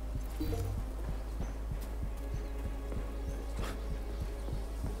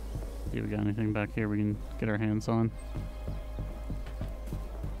 See if we got anything back here we can get our hands on.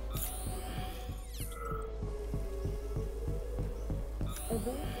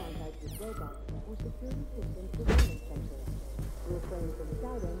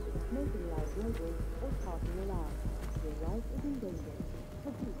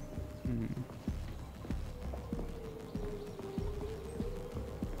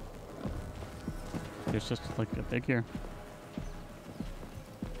 It's just like a big here.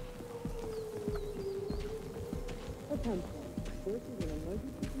 Attention. This is an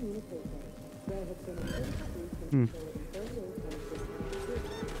emergency communication. There has been a critical breach in facility 38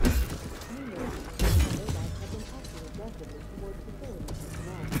 Numerous robots have been acting aggressively towards facilities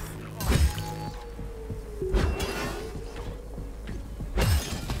now.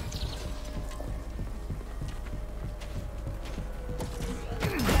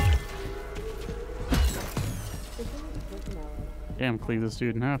 Damn, cleave this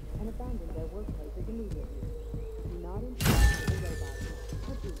dude in half. And abandon their workplaces immediately.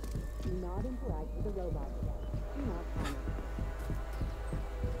 interact with the robot. Do not panic.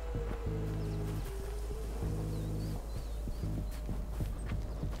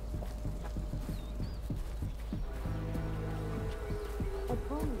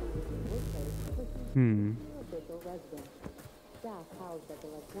 Official residence. Staff housed at the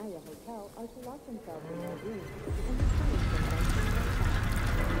Lesnaya Hotel are to lock themselves in their rooms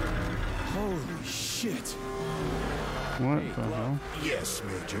Holy shit! What the hell? Yes,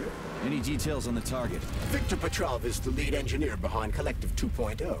 Major. Any details on the target? Victor Petrov is the lead engineer behind Collective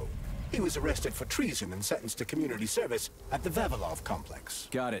 2.0. He was arrested for treason and sentenced to community service at the Vavilov complex.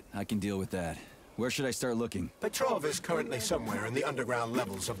 Got it. I can deal with that. Where should I start looking? Petrov is currently somewhere in the underground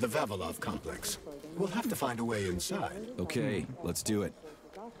levels of the Vavilov complex. We'll have to find a way inside. Okay, let's do it.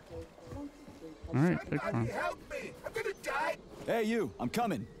 Alright, pick one. Help me! I'm gonna die! Hey, you! I'm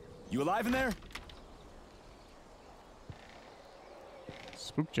coming. You alive in there?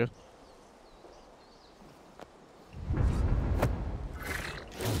 Spooked ya.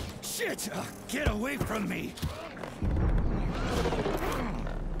 Shit! Get away from me!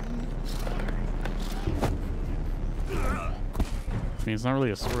 I mean, it's not really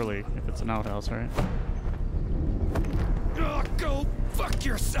a swirly if it's an outhouse, right? Go fuck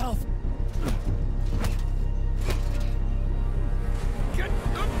yourself! Get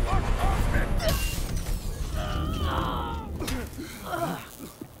the fuck off me!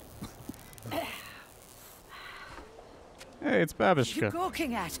 Hey, it's What Babishka. you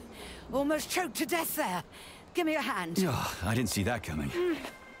gawking at? Almost choked to death there. Give me a hand. Oh, I didn't see that coming.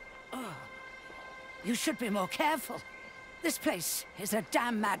 Oh. You should be more careful. This place is a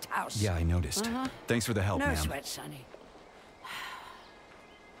damn madhouse. Yeah, I noticed. Thanks for the help, No ma'am. sweat, Sonny.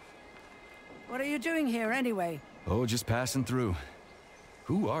 What are you doing here, anyway? Oh, just passing through.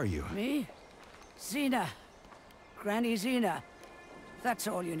 Who are you? Me? Xena. Granny Xena. That's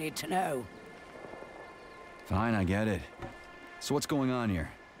all you need to know. Fine, I get it. So what's going on here?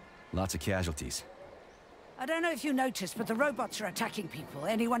 Lots of casualties. I don't know if you noticed, but the robots are attacking people.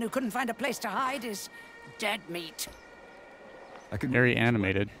 Anyone who couldn't find a place to hide is dead meat. I could. Very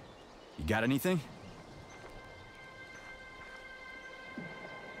animated. You got anything?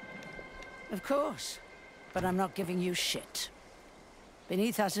 Of course. But I'm not giving you shit.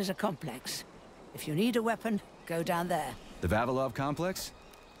 Beneath us is a complex. If you need a weapon, go down there. The Vavilov complex?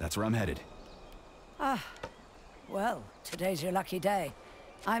 That's where I'm headed. Ah. Well, today's your lucky day.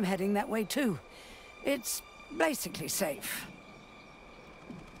 I'm heading that way too. It's basically safe.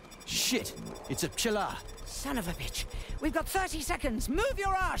 Shit! It's a Pchela! Son of a bitch. We've got 30 seconds. Move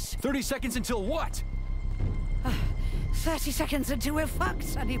your ass! 30 seconds until what? 30 seconds until we're fucked,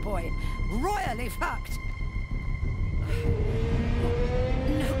 sonny boy. Royally fucked.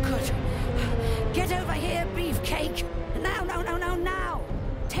 No good. Get over here, beefcake. Now, now.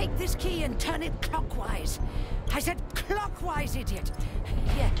 Take this key and turn it clockwise. I said clockwise, idiot.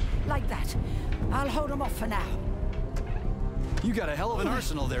 Yeah, like that. I'll hold them off for now. You got a hell of an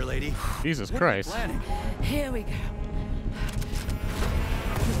arsenal there, lady. Jesus What are you Christ. planning? Here we go.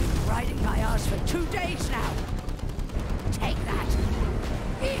 You've been riding my ass for 2 days now. Take that.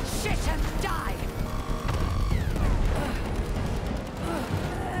 Eat shit and die.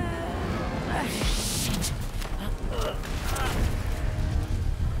 Shit.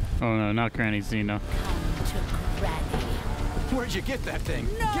 Oh no, not Granny Xena. Come to Granny. Where'd you get that thing?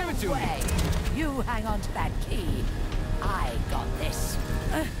 No Give it to way. me. You hang on to that key. I got this.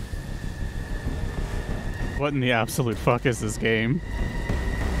 What in the absolute fuck is this game?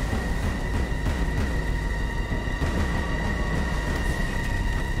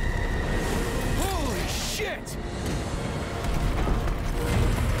 Holy shit!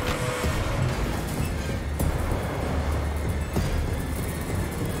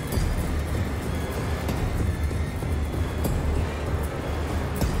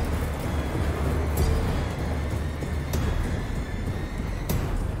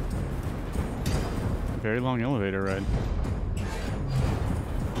 Very long elevator ride.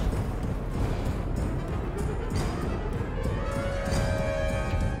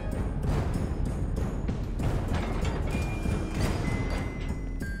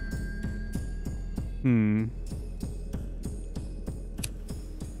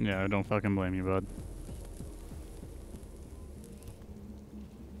 Yeah, I don't fucking blame you, bud.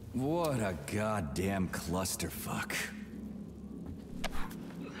 What a goddamn clusterfuck.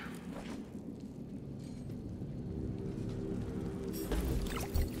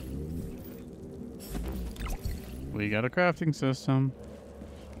 We got a crafting system.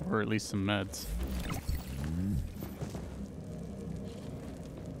 Or at least some meds.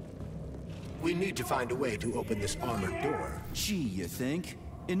 We need to find a way to open this armored door. Gee, you think?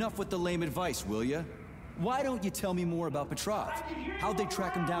 Enough with the lame advice, will ya? Why don't you tell me more about Petrov? How'd they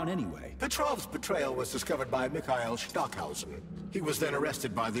track him down anyway? Petrov's betrayal was discovered by Mikhail Stockhausen. He was then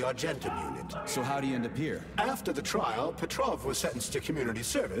arrested by the Argentum unit. So how'd he end up here? After the trial, Petrov was sentenced to community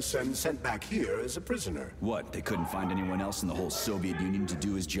service and sent back here as a prisoner. What, they couldn't find anyone else in the whole Soviet Union to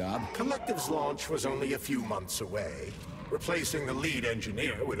do his job? Collective's launch was only a few months away. Replacing the lead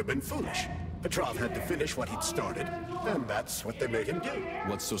engineer would have been foolish. Petrov had to finish what he'd started, and that's what they made him do.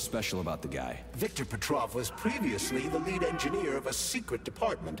 What's so special about the guy? Victor Petrov was previously the lead engineer of a secret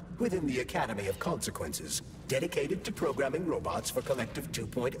department within the Academy of Consequences, dedicated to programming robots for Collective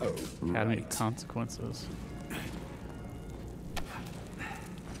 2.0. Academy of Consequences.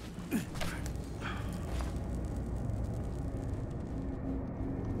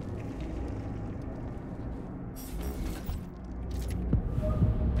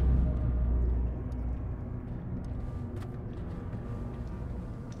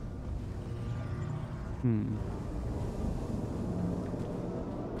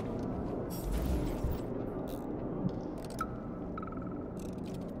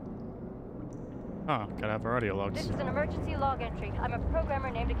 Oh, gotta have our audio logs. This is an emergency log entry. I'm a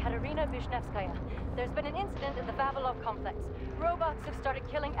programmer named Katerina Vishnevskaya. There's been an incident in the Vavilov complex. Robots have started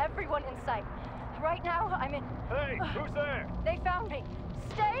killing everyone in sight. Right now, I'm in... Hey, who's there? They found me.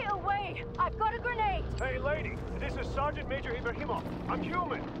 Stay away! I've got a grenade! Hey, lady, this is Sergeant Major Ibrahimov. I'm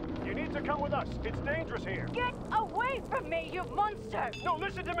human. You need to come with us. It's dangerous here. Get away from me, you monster! No,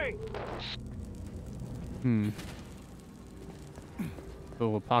 listen to me! The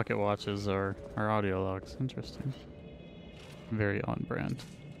little pocket watches are audio logs. Interesting. Very on brand.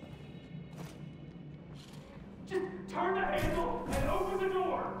 Just turn the handle and open the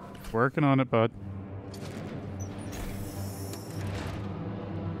door! Working on it, bud.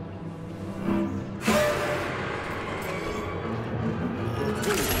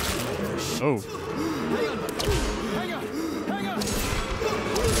 Oh. Hang on! Hang on!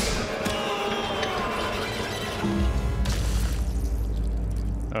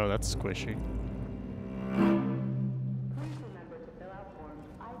 Oh, that's squishy.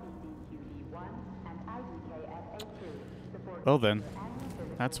 Well then,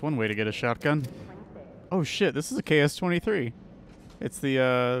 that's one way to get a shotgun. Oh shit, this is a KS-23. It's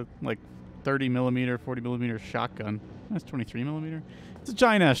the like 30mm, 40mm shotgun. That's 23mm. It's a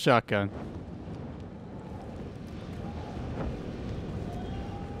giant ass shotgun.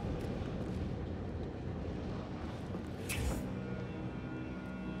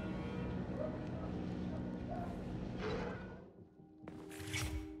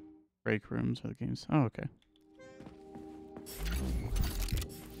 Break rooms are the games. Oh, okay.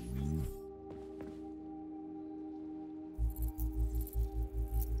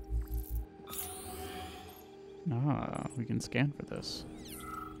 Ah, we can scan for this.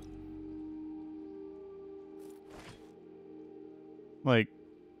 Like,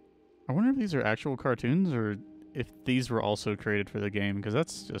 I wonder if these are actual cartoons or if these were also created for the game, because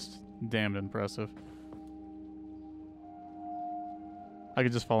that's just damn impressive. I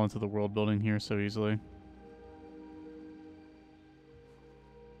could just fall into the world building here so easily.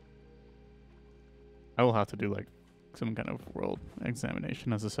 I will have to do like some kind of world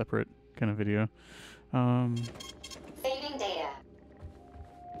examination as a separate kind of video. Saving data.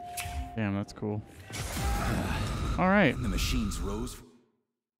 Damn, that's cool. All right. The machines rose.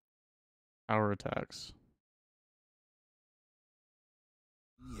 Power attacks.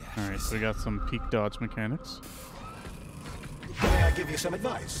 All right, so we got some peak dodge mechanics. May I give you some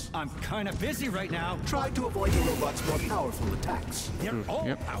advice? I'm kind of busy right now. Try to avoid the robot's more powerful attacks. They're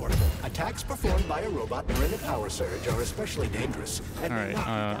all powerful. Attacks performed by a robot during a power surge are especially dangerous. All right,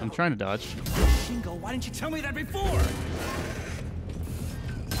 I'm trying to dodge. Shingo, why didn't you tell me that before?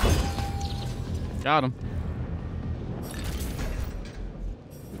 Got him.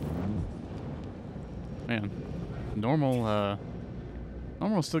 Man, normal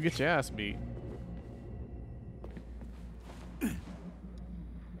still get your ass beat.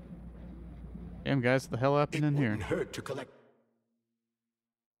 Damn, guys, what the hell happened in here? Hurt to collect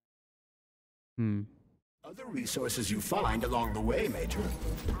other resources you find along the way, Major.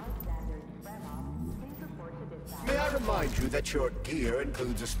 May I remind you that your gear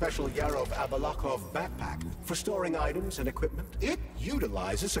includes a special Yarov Abalakov backpack for storing items and equipment? It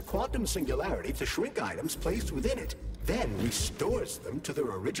utilizes a quantum singularity to shrink items placed within it, then restores them to their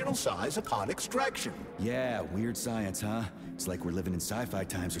original size upon extraction. Yeah, weird science, huh? It's like we're living in sci-fi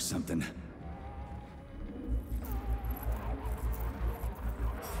times or something.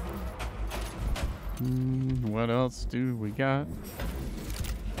 What else do we got?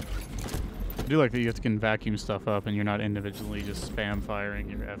 do like that you can vacuum stuff up and you're not individually just spam firing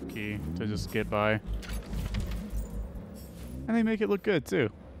your F key to just get by. And they make it look good too.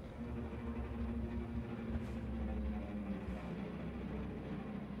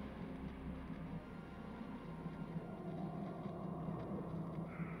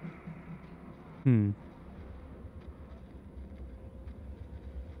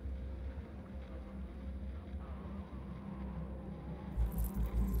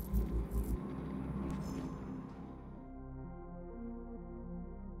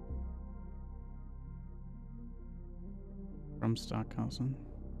 From Stockhausen.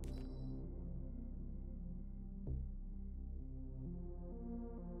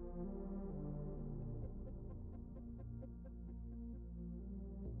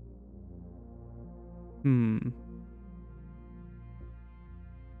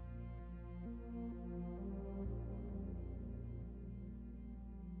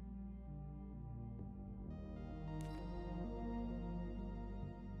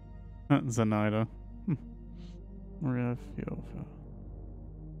 Zenaida. Refiova.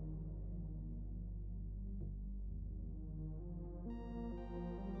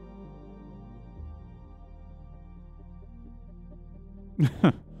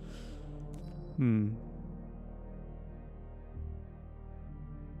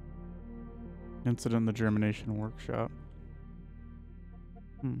 Incident in the germination workshop.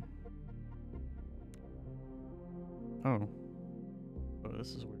 Oh, this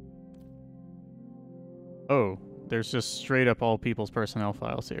is weird. Oh, there's just straight up all people's personnel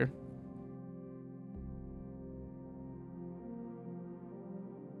files here.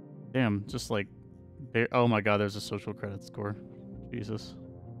 Damn, just like... Oh my god, there's a social credit score. Jesus.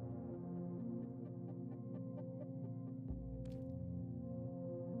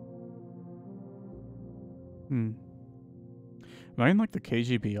 Am I in like the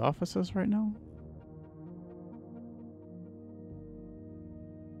KGB offices right now?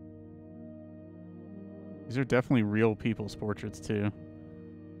 These are definitely real people's portraits too.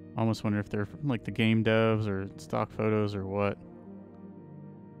 I almost wonder if they're from like the game devs or stock photos or what.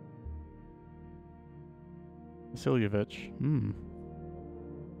 Vasilyevich.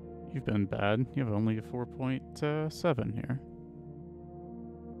 You've been bad. You have only a 4.7 here.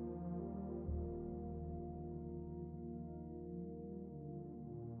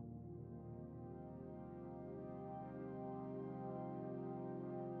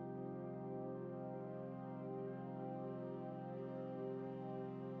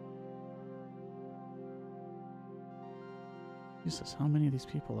 Jesus, how many of these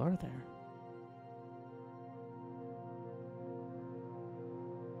people are there?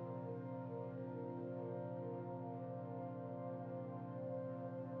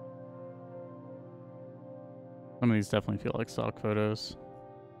 Some of these definitely feel like stock photos.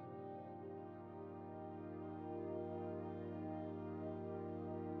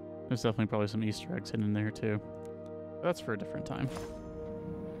 There's definitely probably some Easter eggs hidden in there too. But that's for a different time.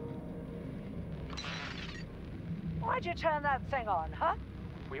 Why'd you turn that thing on, huh?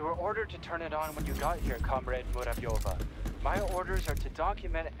 We were ordered to turn it on when you got here, Comrade Muravyova. My orders are to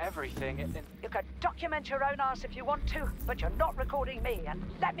document everything and... You can document your own ass if you want to, but you're not recording me, and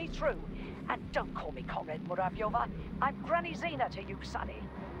let me through. And don't call me Comrade Muravyova. I'm Granny Zena to you, Sonny.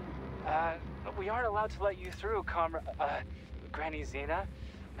 We aren't allowed to let you through, Granny Zena.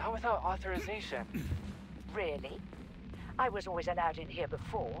 Not without authorization. Really? I was always allowed in here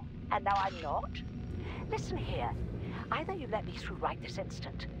before, and now I'm not? Listen here. Either you let me through right this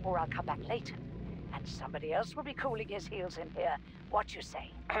instant, or I'll come back later. And somebody else will be cooling his heels in here. What you say?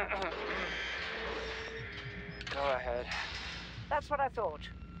 Go ahead. That's what I thought.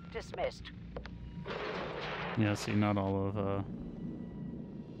 Dismissed. Yeah, see, not all of,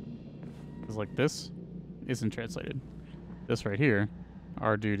 because like this isn't translated. This right here,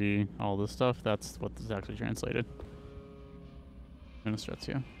 our duty, all this stuff, that's what is actually translated.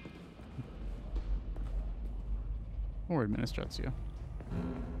 Administratio. Or Administratio.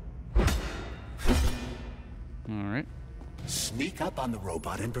 Alright. Sneak up on the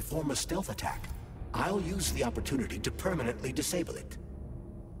robot and perform a stealth attack. I'll use the opportunity to permanently disable it.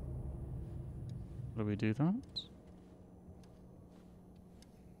 How do we do that?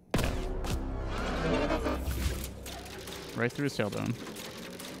 Right through his tailbone.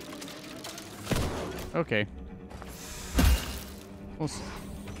 Okay. We'll see.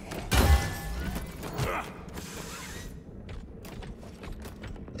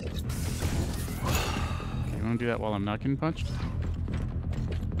 You want to do that while I'm not getting punched?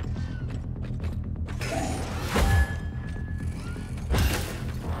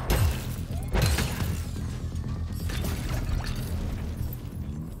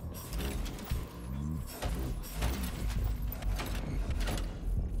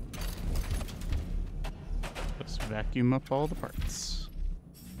 vacuum up all the parts.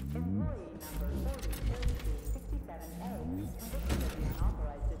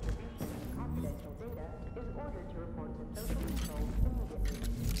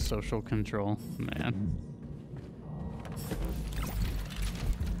 Social control, man.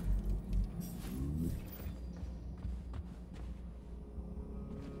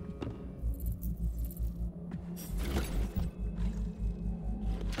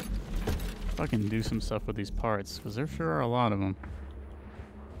 I can do some stuff with these parts, because there sure are a lot of them.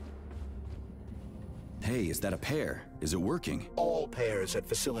 Hey, is that a pair? Is it working? All pairs at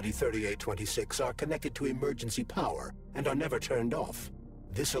Facility 3826 are connected to emergency power and are never turned off.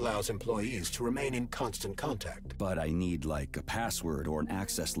 This allows employees to remain in constant contact. But I need, like, a password or an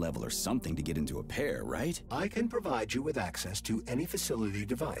access level or something to get into a pair, right? I can provide you with access to any facility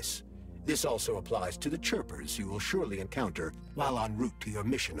device. This also applies to the chirpers you will surely encounter while en route to your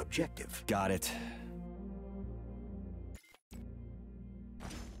mission objective. Got it.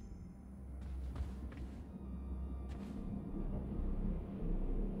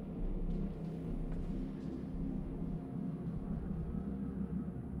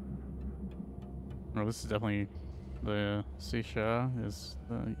 Oh, this is definitely the Sisha is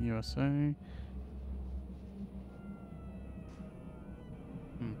the USA.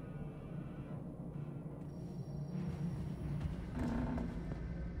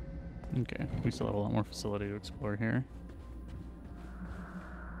 Okay, we still have a lot more facility to explore here.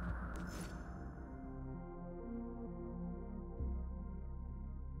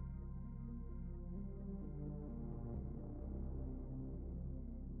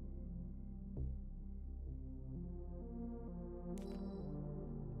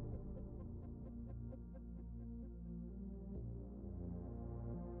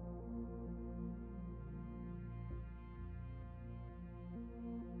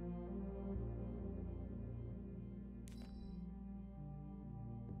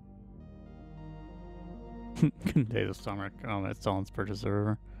 Data stomach. Oh, that's Stalin's purchase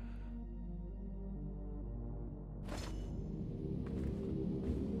server.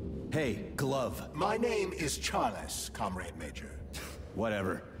 Hey, Glove. My name is Charles, Comrade Major.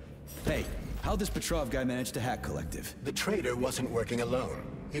 Whatever. Hey, how'd this Petrov guy manage to hack Collective? The traitor wasn't working alone.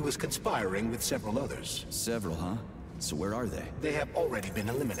 He was conspiring with several others. Several, huh? So where are they? They have already been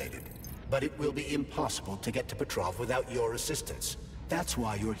eliminated. But it will be impossible to get to Petrov without your assistance. That's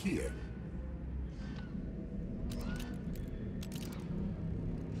why you're here.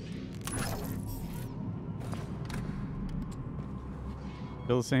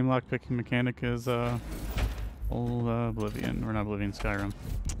 Still the same lockpicking mechanic as old Oblivion, or not Oblivion, Skyrim.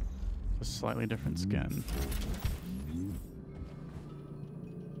 Just slightly different skin.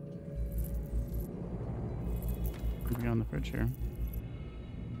 Moving on the fridge here.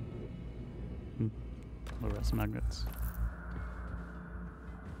 Low rest magnets.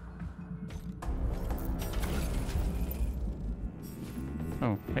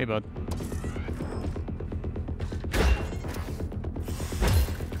 Oh, hey bud.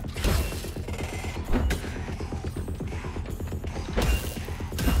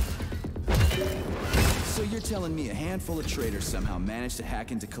 So you're telling me a handful of traitors somehow managed to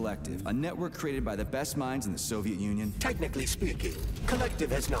hack into Collective, a network created by the best minds in the Soviet Union? Technically speaking, Collective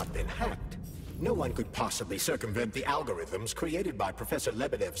has not been hacked. No one could possibly circumvent the algorithms created by Professor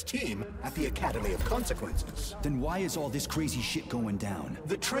Lebedev's team at the Academy of Consequences. Then why is all this crazy shit going down?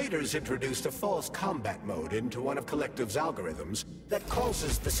 The traitors introduced a false combat mode into one of Collective's algorithms that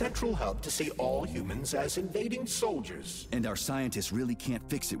causes the central hub to see all humans as invading soldiers. And our scientists really can't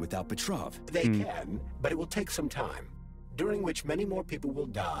fix it without Petrov. They can, but it will take some time, during which many more people will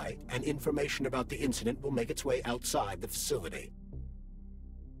die, and information about the incident will make its way outside the facility.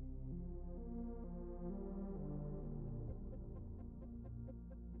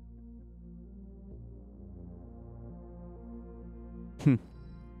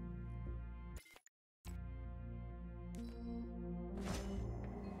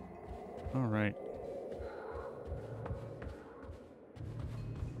 All right.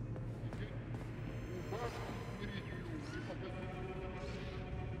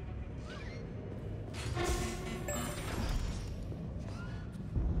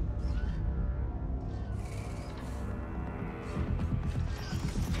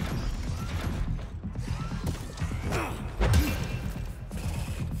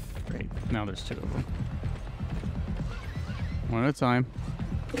 Great. Now there's two of them. One at a time.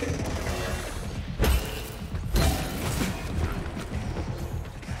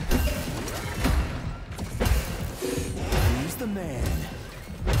 Who's the man?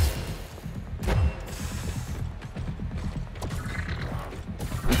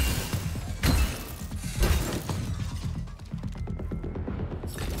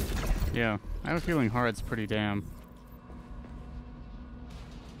 Yeah, I have a feeling Hard's pretty damn.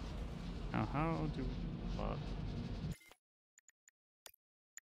 Now, how do we...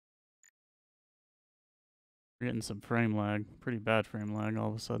 We're getting some frame lag. Pretty bad frame lag all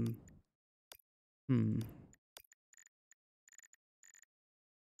of a sudden.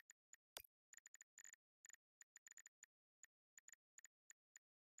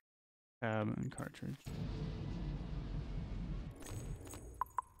 Tab and cartridge.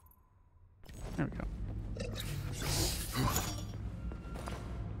 There we go.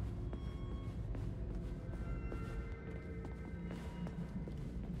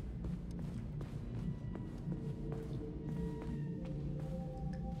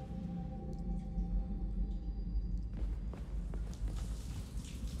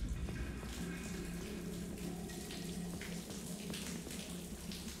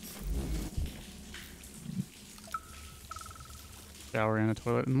 Shower and a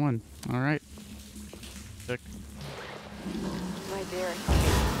toilet in one. Alright. Sick. My dear,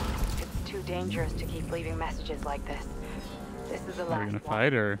 it's too dangerous to keep leaving messages like this. This is the last one. Are we gonna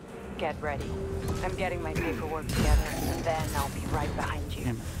fight or? Get ready. I'm getting my paperwork together, and then I'll be right behind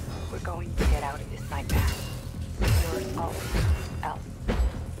you. We're going to get out of this nightmare. Yours always, Elf.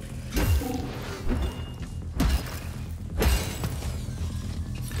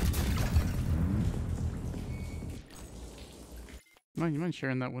 You mind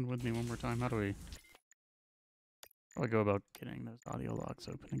sharing that one with me one more time? How do we go about getting those audio logs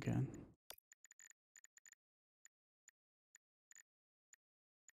open again?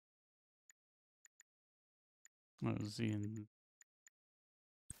 Oh, Z and...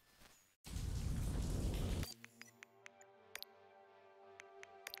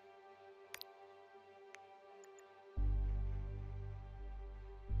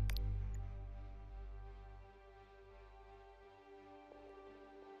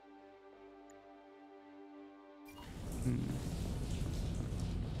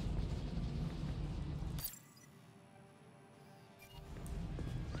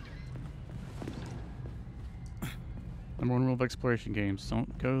 Number one rule of exploration games: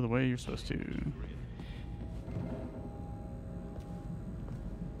 don't go the way you're supposed to.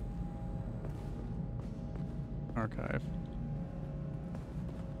 Archive.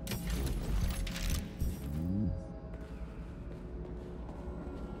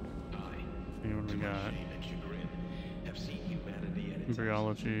 See what we got.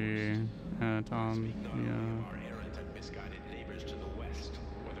 Embryology, anatomia.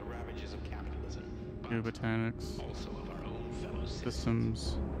 Botanics,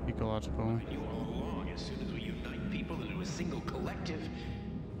 systems, ecological. You all along, as soon as we unite people into a single collective,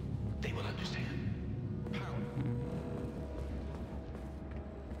 they will understand. Power.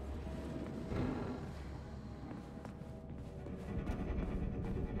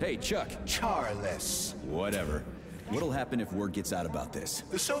 Hey, Chuck. Charles. Whatever. What'll happen if word gets out about this?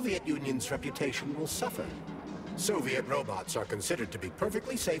 The Soviet Union's reputation will suffer. Soviet robots are considered to be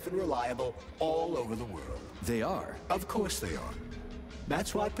perfectly safe and reliable all over the world. They are? Of course they are.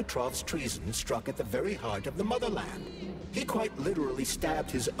 That's why Petrov's treason struck at the very heart of the motherland. He quite literally stabbed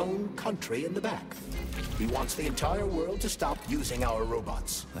his own country in the back. He wants the entire world to stop using our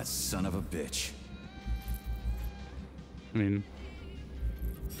robots. That son of a bitch. I mean,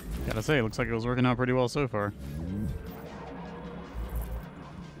 gotta say, it looks like it was working out pretty well so far.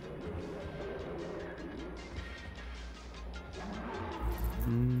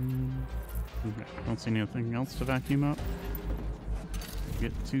 Okay, don't see anything else to vacuum up.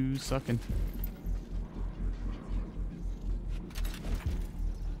 Get to sucking.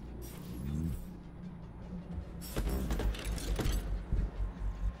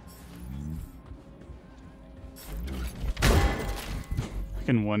 I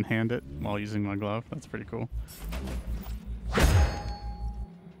can one-hand it while using my glove. That's pretty cool.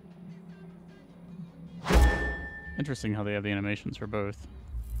 Interesting how they have the animations for both.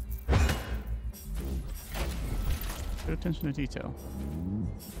 Pay attention to detail.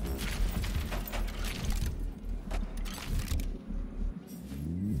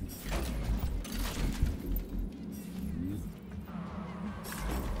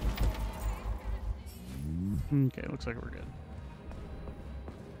 Okay, looks like we're good.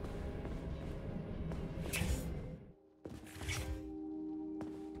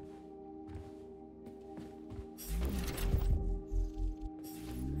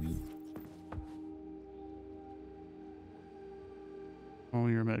 Oh,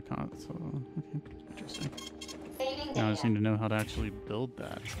 your med console. Okay, interesting. Now I just need to know how to actually build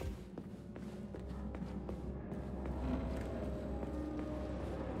that.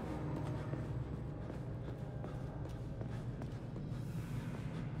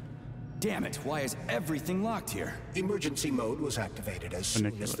 Damn it, why is everything locked here? Emergency mode was activated as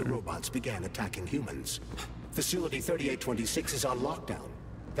soon as the robots began attacking humans. Facility 3826 is on lockdown.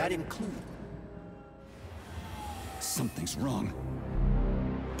 That includes... Something's wrong.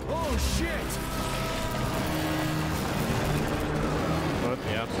 Oh, shit! What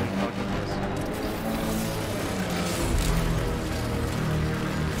the absolute fuck is this?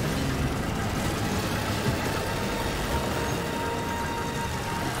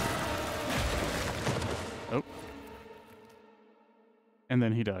 Oh. And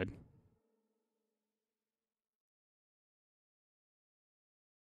then he died.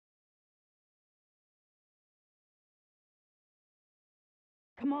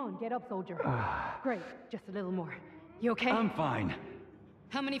 Come on, get up, soldier. Great, just a little more. You okay? I'm fine.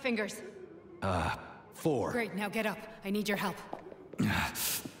 How many fingers? 4. Great, now get up. I need your help.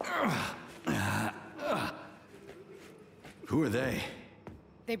 Who are they?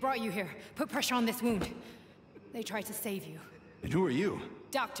 They brought you here. Put pressure on this wound. They tried to save you. And who are you?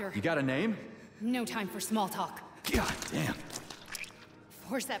 Doctor. You got a name? No time for small talk. God damn.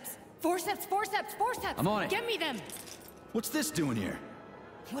 Forceps. Forceps, forceps, forceps! I'm on it. Get me them! What's this doing here?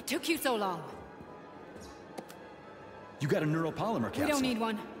 What took you so long? You got a neuropolymer capsule. We don't need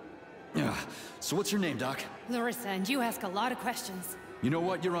one. So what's your name, Doc? Larissa, and you ask a lot of questions. You know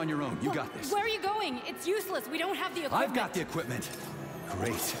what? You're on your own. You got this. Where are you going? It's useless. We don't have the equipment. I've got the equipment.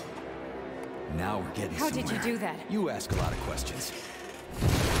 Great. Now we're getting How somewhere. did you do that? You ask a lot of questions.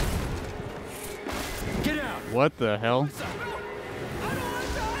 Get out! What the hell?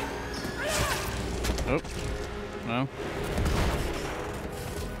 Oh. No.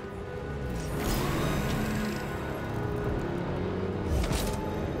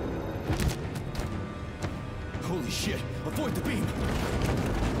 Holy shit! Avoid the beam!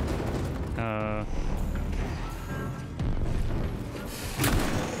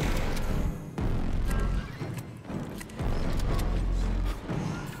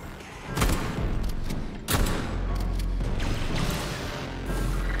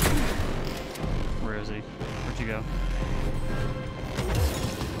 Where is he? Where'd you go?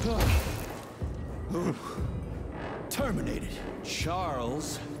 Terminated.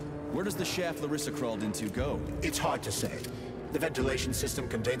 Charles, where does the shaft Larissa crawled into go? It's hard to say. The ventilation system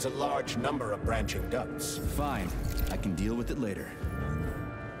contains a large number of branching ducts. Fine. I can deal with it later.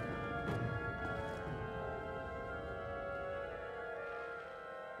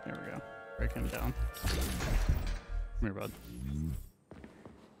 There we go. Break him down. Come here, bud.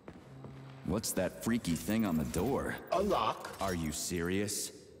 What's that freaky thing on the door? A lock. Are you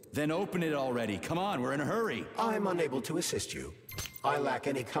serious? Then open it already. Come on, we're in a hurry. I'm unable to assist you. I lack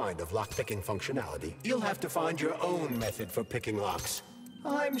any kind of lock-picking functionality. You'll have to find your own method for picking locks.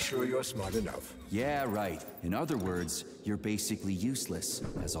 I'm sure you're smart enough. Yeah, right. In other words, you're basically useless,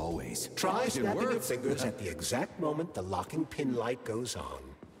 as always. Try snapping your fingers at the exact moment the locking pin light goes on.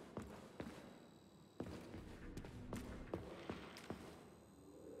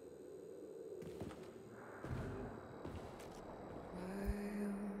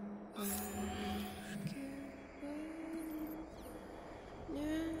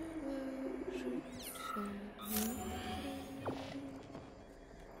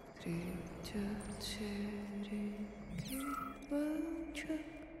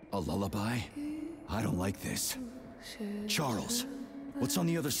 A lullaby? I don't like this. Charles, what's on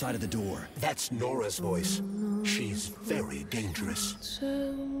the other side of the door? That's Nora's voice. She's very dangerous.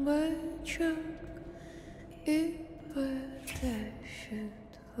 Fading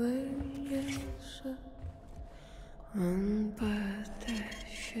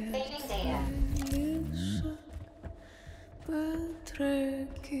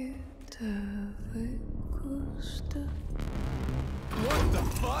data. What the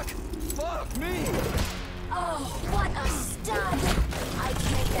fuck? Fuck me! Oh, what a stud! I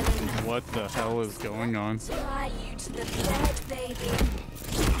can't get enough. What the hell is going on? Tie you to the bed, baby.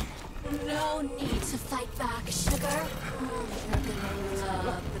 No need to fight back, sugar. Oh, you're gonna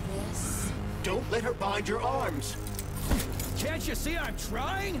love this. Don't let her bind your arms. Can't you see I'm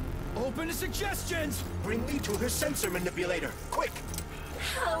trying? Open to suggestions! Bring me to her sensor manipulator, quick!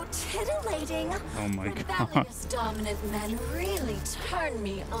 How titillating. Oh my god. Rebellious dominant men really turn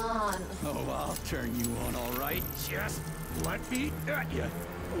me on. Oh, I'll turn you on, all right. Just let me at you.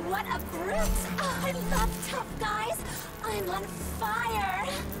 What a brute! Oh, I love tough guys. I'm on fire.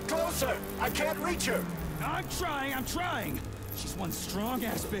 Closer! I can't reach her! I'm trying. She's one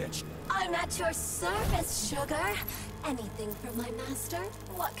strong-ass bitch. I'm at your service, sugar. Anything for my master?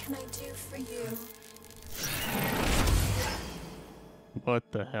 What can I do for you?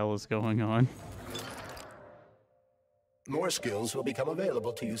 What the hell is going on? More skills will become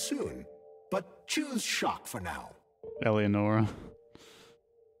available to you soon. But choose shock for now. Eleonora.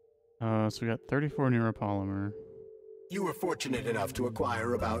 So we got 34 neuropolymer. You were fortunate enough to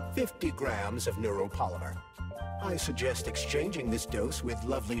acquire about 50 grams of neuropolymer. I suggest exchanging this dose with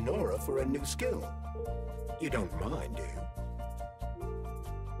lovely Nora for a new skill. You don't mind, do you?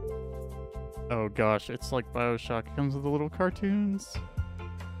 Oh gosh, it's like Bioshock. It comes with the little cartoons.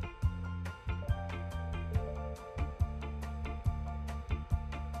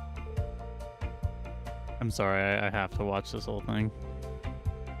 I'm sorry, I have to watch this whole thing.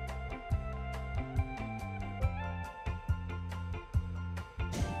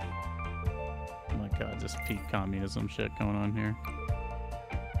 Oh my god, just peak communism shit going on here.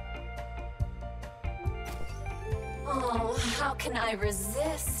 Oh, how can I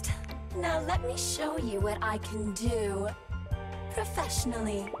resist? Now let me show you what I can do.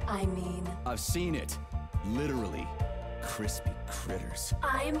 Professionally, I mean. I've seen it. Literally. Crispy critters.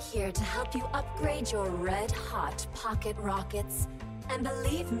 I am here to help you upgrade your red-hot pocket rockets. And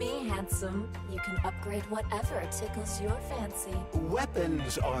believe me, handsome, you can upgrade whatever tickles your fancy.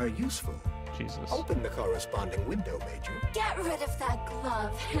 Weapons are useful. Jesus. Open the corresponding window, Major. Get rid of that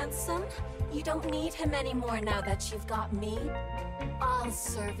glove, handsome. You don't need him anymore now that you've got me. I'll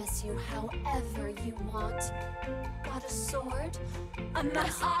service you however you want. Got a sword? A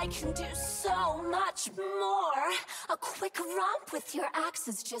mess. I can do so much more. A quick romp with your axe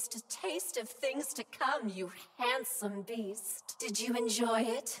is just a taste of things to come, you handsome beast. Did you enjoy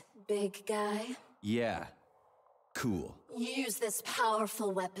it, big guy? Yeah. Cool. Use this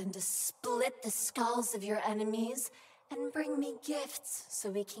powerful weapon to split the skulls of your enemies and bring me gifts so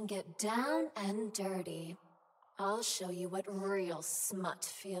we can get down and dirty. I'll show you what real smut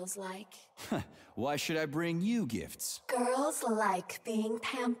feels like. Why should I bring you gifts? Girls like being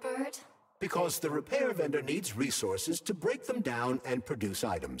pampered. Because the repair vendor needs resources to break them down and produce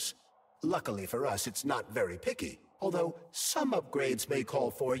items. Luckily for us, it's not very picky, although some upgrades may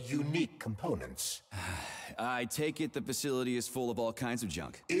call for unique components. I take it the facility is full of all kinds of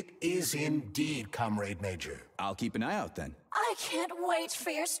junk. It is indeed, Comrade Major. I'll keep an eye out then. I can't wait for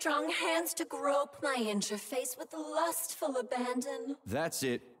your strong hands to grope my interface with lustful abandon. That's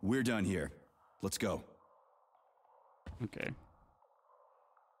it. We're done here. Let's go. Okay.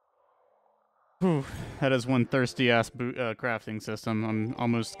 Whew, that is one thirsty-ass crafting system. I'm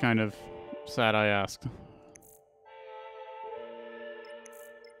almost kind of sad I asked.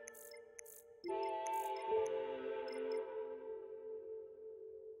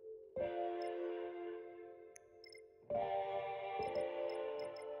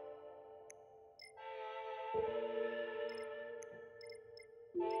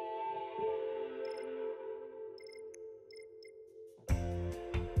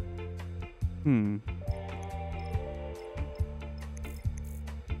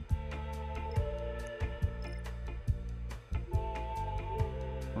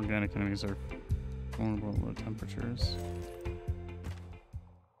 Organic enemies are vulnerable to low temperatures.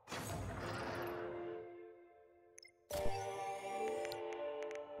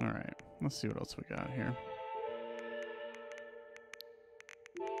 Alright, let's see what else we got here.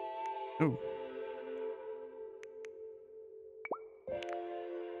 Oh.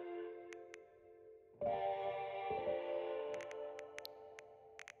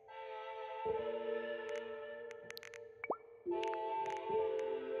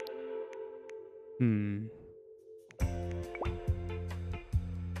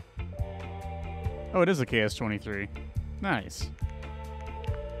 Oh, it is a KS-23. Nice.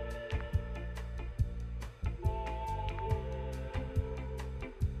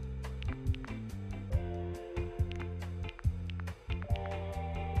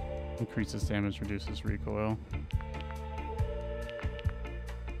 Increases damage, reduces recoil.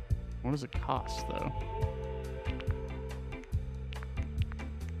 What does it cost, though?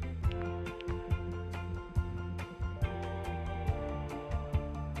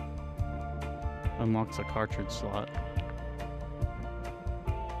 Unlocks a cartridge slot.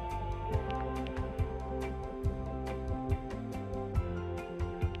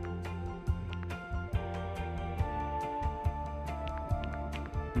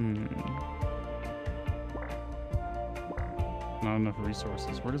 Not enough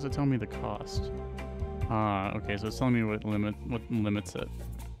resources. Where does it tell me the cost? Ah, okay, so it's telling me what limits it.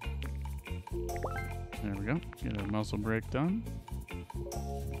 There we go. Get a muscle break done.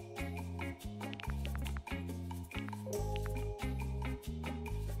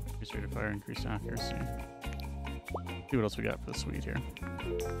 Increase rate of fire, increase accuracy. See what else we got for the suite here.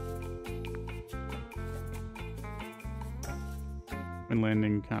 When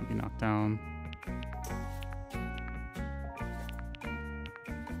landing, can't be knocked down.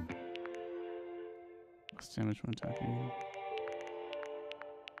 Less damage when attacking.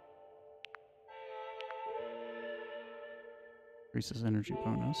 Increases energy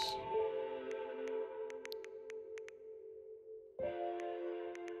bonus.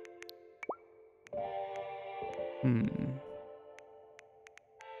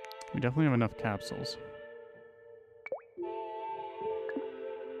 We definitely have enough capsules.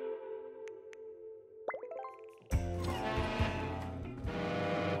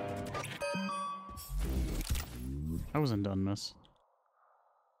 I wasn't done, miss.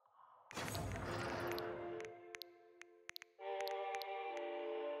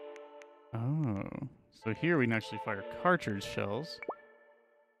 Oh, so here we can actually fire cartridge shells.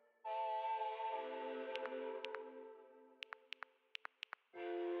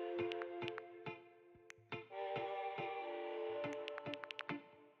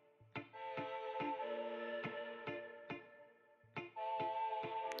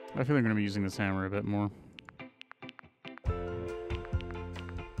 I feel like we're going to be using this hammer a bit more.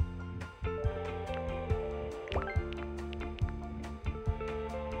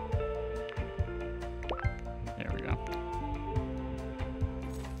 There we go.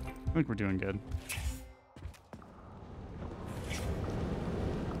 I think we're doing good.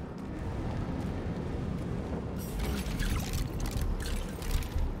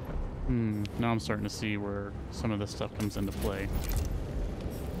 Now I'm starting to see where some of this stuff comes into play.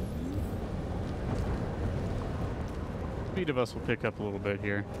 Speed of us will pick up a little bit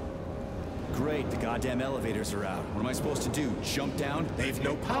here. Great, the goddamn elevators are out. What am I supposed to do? Jump down? They've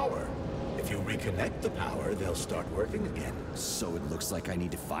no power. If you reconnect the power, they'll start working again. So it looks like I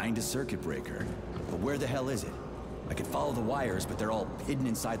need to find a circuit breaker. But where the hell is it? I can follow the wires, but they're all hidden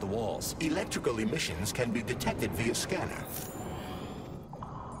inside the walls. Electrical emissions can be detected via scanner.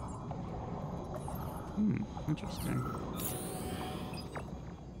 Interesting.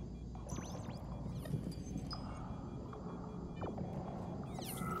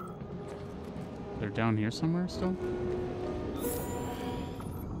 They're down here somewhere still?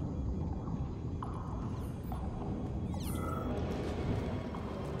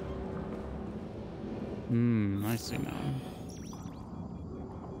 I see now.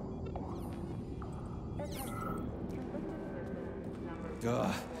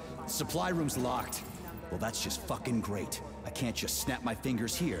 Supply room's locked. Well, that's just fucking great. I can't just snap my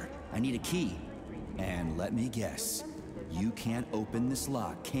fingers here. I need a key. And let me guess, you can't open this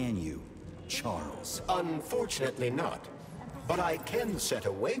lock, can you, Charles? Unfortunately not. But I can set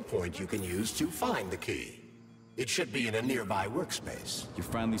a waypoint you can use to find the key. It should be in a nearby workspace. You're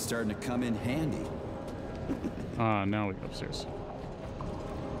finally starting to come in handy. Now we go upstairs.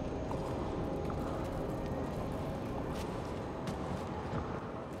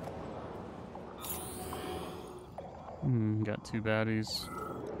 Got two baddies.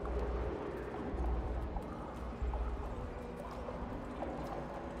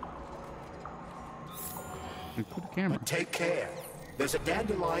 We put a camera. Take care. There's a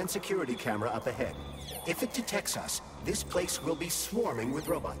Dandelion security camera up ahead. If it detects us, this place will be swarming with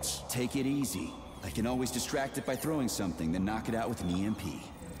robots. Take it easy. I can always distract it by throwing something, then knock it out with an EMP.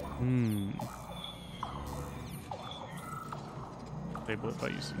 Disable it by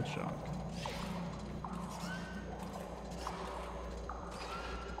using shock.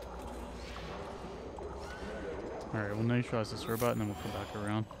 Alright, we'll neutralize this robot and then we'll come back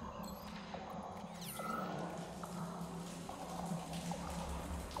around.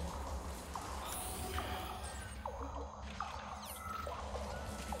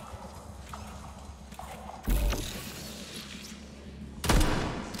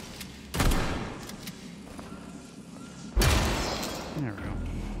 There we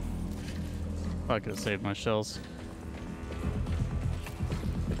go. I could have saved my shells.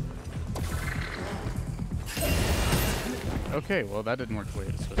 Okay, well that didn't work the way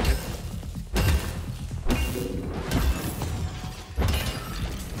it was supposed to.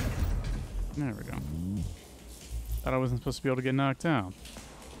 There we go. Thought I wasn't supposed to be able to get knocked down.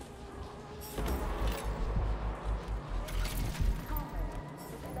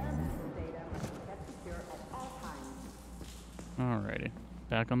 Alrighty,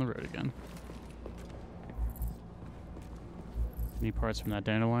 back on the road again. Any parts from that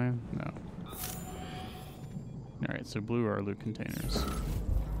dandelion? No. Alright, so blue are our loot containers.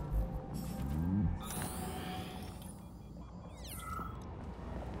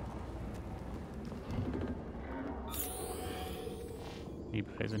 Any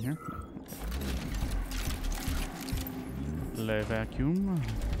guys in here? Le vacuum.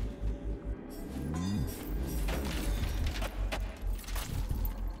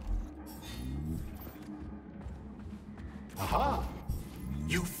 Aha!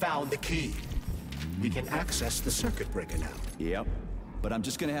 You found the key. We can access the circuit breaker now. Yep. But I'm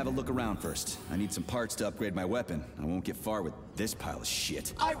just gonna have a look around first. I need some parts to upgrade my weapon. I won't get far with this pile of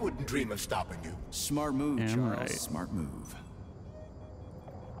shit. I wouldn't dream of stopping you. Smart move, Damn Charles. right. Smart move.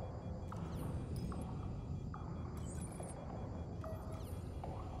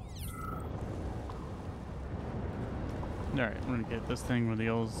 Alright, we're gonna get this thing with the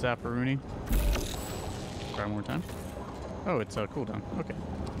old Zapparoonie. Try one more time. Oh, it's a cooldown. Okay.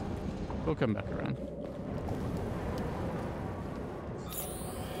 We'll come back around.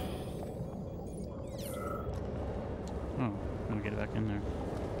 Oh, I'm gonna get it back in there.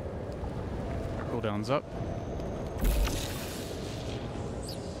 Our cooldown's up.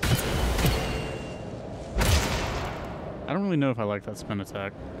 I don't really know if I like that spin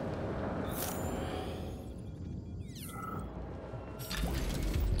attack.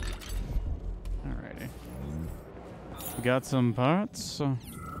 Alrighty. We got some parts.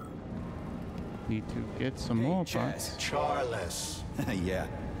 Need to get some more parts. Charles. Yeah.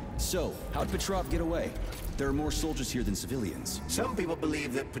 So, how'd Petrov get away? There are more soldiers here than civilians. Some people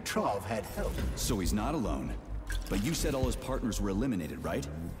believe that Petrov had help. So he's not alone. But you said all his partners were eliminated, right?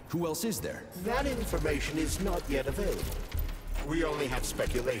 Who else is there? That information is not yet available. We only have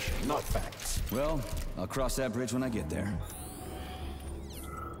speculation, not facts. Well, I'll cross that bridge when I get there.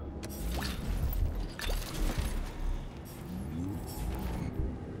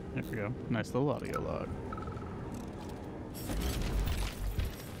 There we go. Nice little audio log.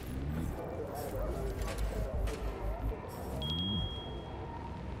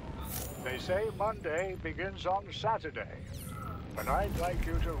 They say Monday begins on Saturday, but I'd like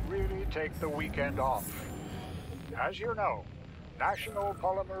you to really take the weekend off. As you know, national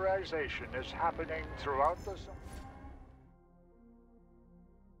polymerization is happening throughout the...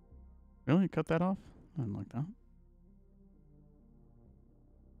 Really? Cut that off? I didn't like that.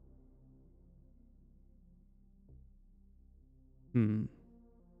 Man,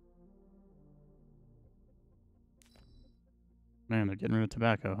 they're getting rid of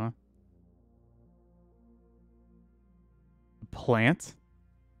tobacco, huh? A plant?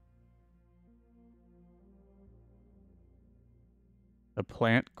 A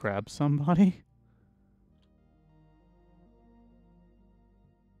plant grabs somebody?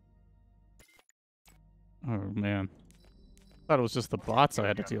 Oh, man. Thought it was just the bots I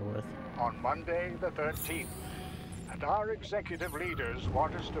had to deal with. On Monday the 13th. And our executive leaders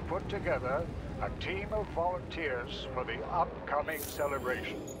want us to put together a team of volunteers for the upcoming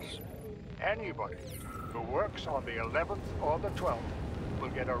celebrations. Anybody who works on the 11th or the 12th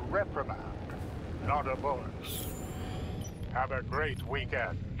will get a reprimand, not a bonus. Have a great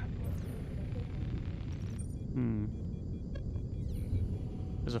weekend.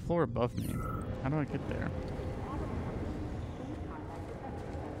 There's a floor above me. How do I get there?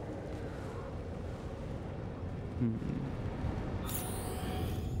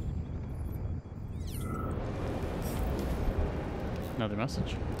 Another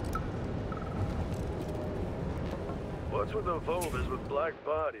message. What's with the Volvas with black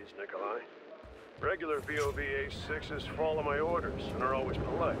bodies, Nikolai? Regular VOV-A6s follow my orders and are always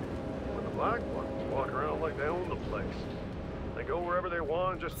polite. But the black ones walk around like they own the place. They go wherever they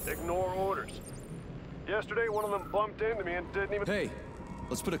want and just ignore orders. Yesterday, one of them bumped into me and didn't even... Hey,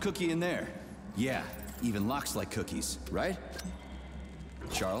 let's put a cookie in there. Yeah, even Locks like cookies, right?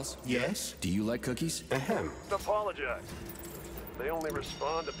 Charles? Yes? Do you like cookies? Ahem. Apologize. They only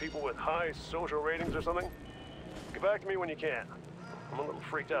respond to people with high social ratings or something. Get back to me when you can. I'm a little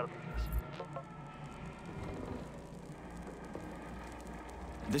freaked out about this.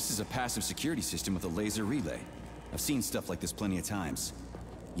 This is a passive security system with a laser relay. I've seen stuff like this plenty of times.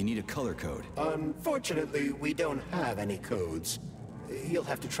 You need a color code. Unfortunately, we don't have any codes. You'll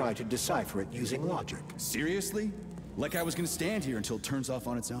have to try to decipher it using logic. Seriously? Like I was gonna stand here until it turns off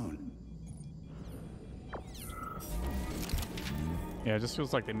on its own. Yeah, it just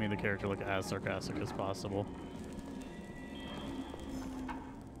feels like they made the character look as sarcastic as possible.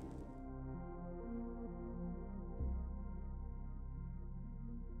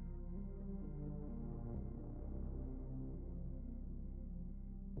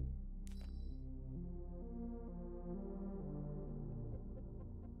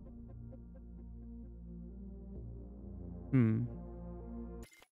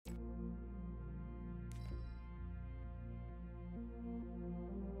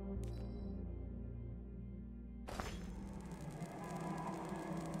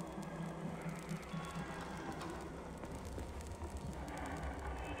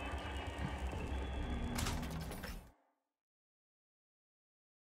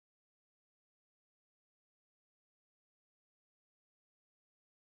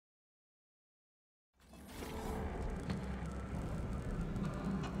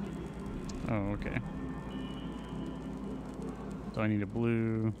 Oh, okay. So I need a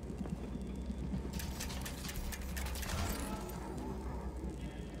blue.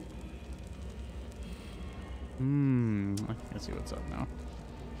 I can see what's up now.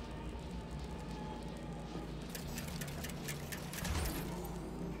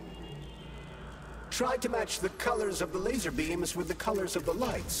 Try to match the colors of the laser beams with the colors of the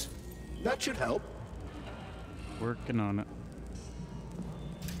lights. That should help. Working on it.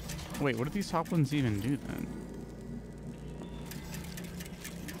 Wait, what do these top ones even do then?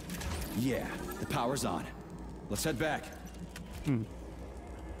 Yeah, the power's on. Let's head back.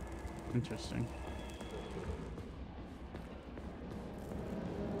 Interesting.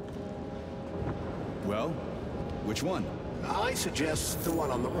 Well, which one? I suggest the one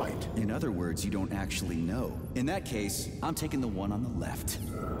on the right. In other words, you don't actually know. In that case, I'm taking the one on the left.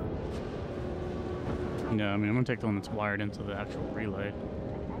 No, I mean, I'm gonna take the one that's wired into the actual relay.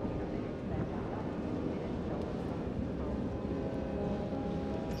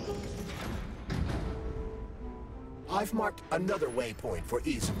 I've marked another waypoint for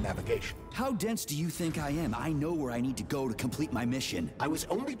ease of navigation. How dense do you think I am? I know where I need to go to complete my mission. I was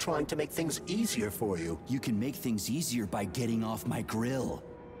only trying to make things easier for you. You can make things easier by getting off my grill.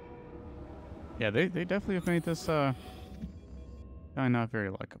 Yeah, they definitely have made this guy not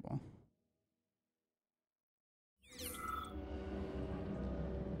very likable.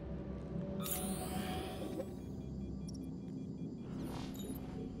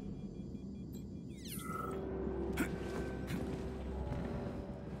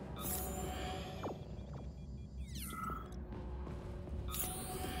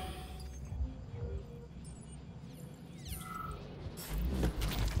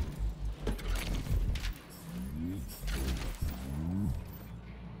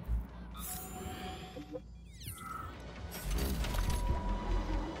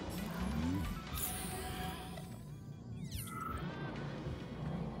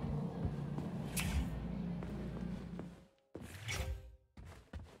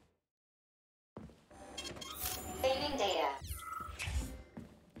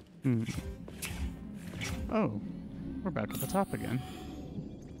 Oh, we're back at the top again.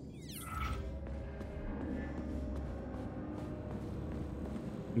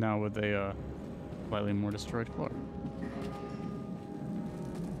 Now with a slightly more destroyed floor.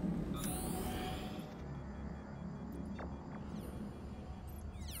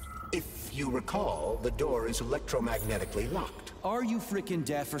 If you recall, the door is electromagnetically locked. Are you frickin'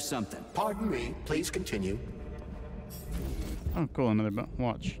 deaf or something? Pardon me, please continue. Oh, cool, another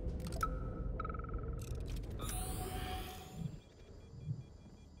watch.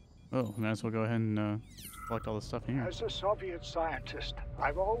 Oh, might as well go ahead and collect all the stuff here. As a Soviet scientist,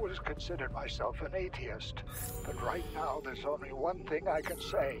 I've always considered myself an atheist. But right now, there's only one thing I can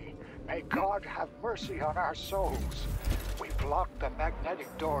say. May God have mercy on our souls. We blocked the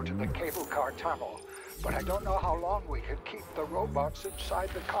magnetic door to the cable car tunnel, but I don't know how long we could keep the robots inside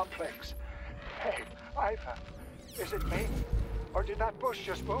the complex. Hey, Ivan, is it me? Or did that bush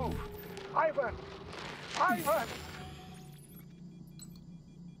just move? Ivan! Ivan!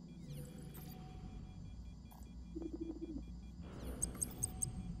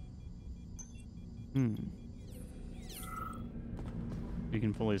 You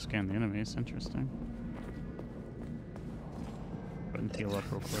can fully scan the enemies. Interesting. Go ahead and heal up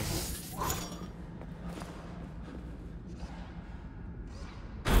real quick.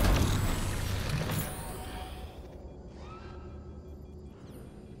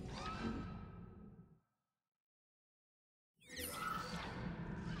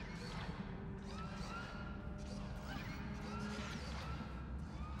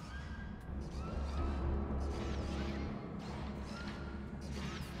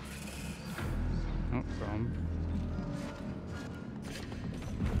 No problem.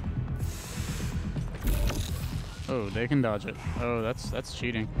 Oh, they can dodge it. Oh, that's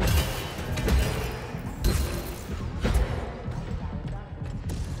cheating.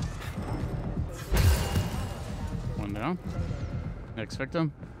 One down. Next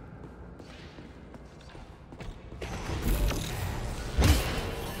victim.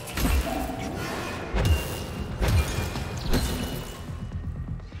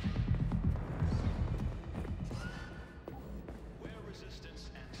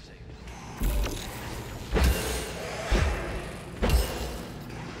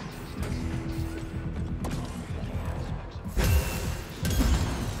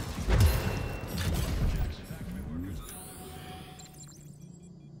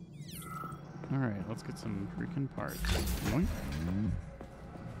 Alright, let's get some freaking parts. Yoink.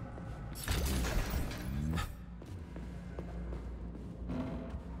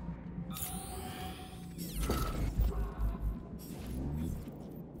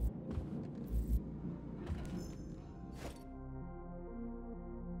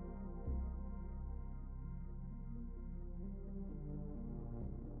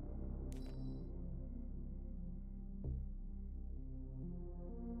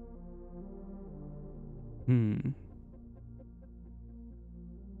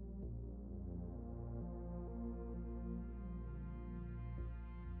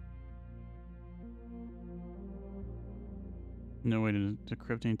 No way to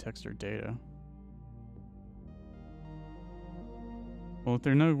decrypt any text or data. Well, if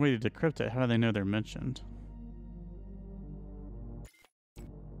there's no way to decrypt it, how do they know they're mentioned?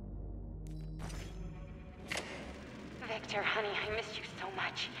 Victor, honey, I missed you so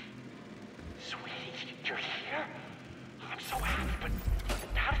much. Sweetie, you're here? I'm so happy, but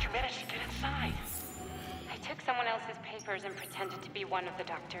how did you manage to get inside? I took someone else's papers and pretended to be one of the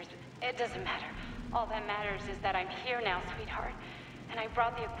doctors. It doesn't matter. All that matters is that I'm here now, sweetheart. And I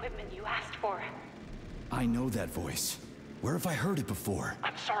brought the equipment you asked for. I know that voice. Where have I heard it before?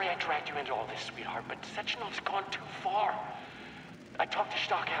 I'm sorry I dragged you into all this, sweetheart, but Sechenov's gone too far. I talked to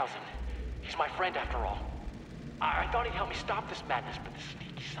Stockhausen. He's my friend after all. I thought he'd help me stop this madness, but the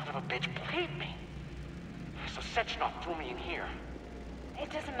sneaky son of a bitch played me. So Sechenov threw me in here.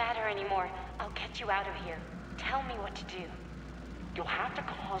 It doesn't matter anymore. I'll get you out of here. Tell me what to do. You'll have to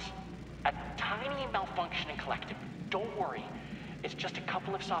cause a tiny malfunction in Collective. Don't worry. It's just a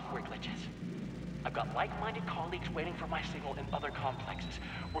couple of software glitches. I've got like-minded colleagues waiting for my signal in other complexes.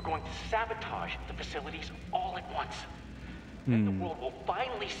 We're going to sabotage the facilities all at once. Then the world will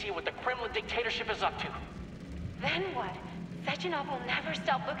finally see what the Kremlin dictatorship is up to. Then what? Sechenov will never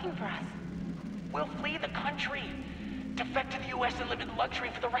stop looking for us. We'll flee the country, defect to the US and live in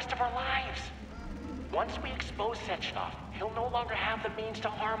luxury for the rest of our lives. Once we expose Sechenov, he'll no longer have the means to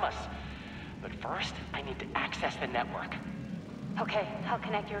harm us. But first, I need to access the network. Okay, I'll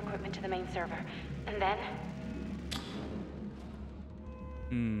connect your equipment to the main server. And then...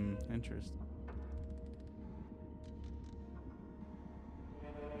 Interesting.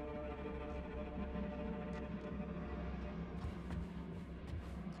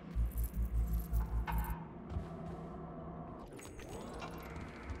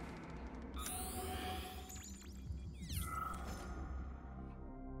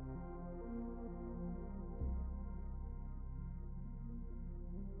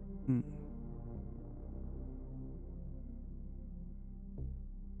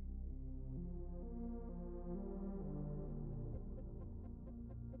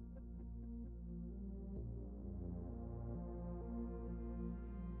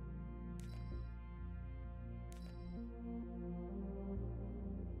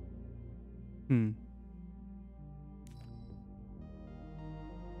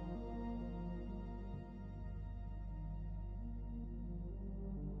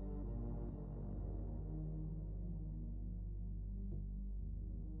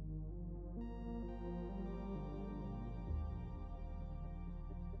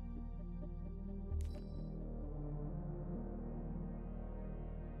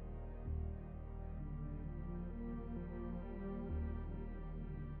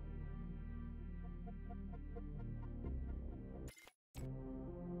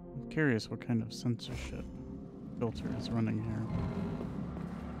 Curious what kind of censorship filter is running here.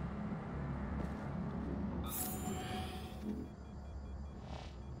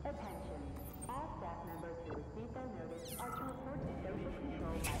 Attention. All staff members who receive their notice are to report to social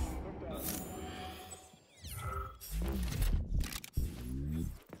control by end of day.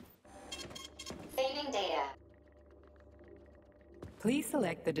 Saving data. Please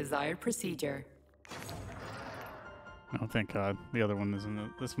select the desired procedure. Oh, thank God. The other one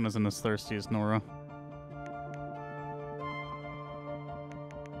isn't. This one isn't as thirsty as Nora.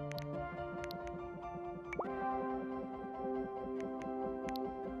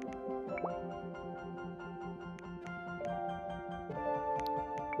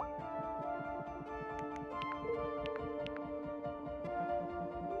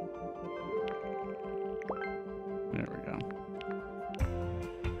 There we go.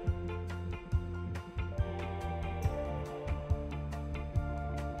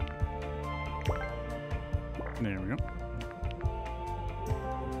 There we go.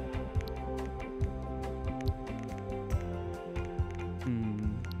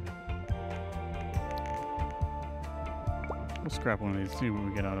 We'll scrap one of these, see what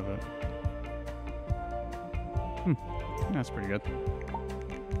we get out of it. That's pretty good.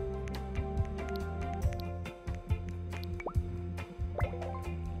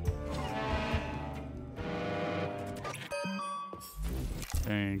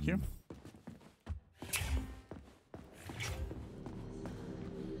 Thank you.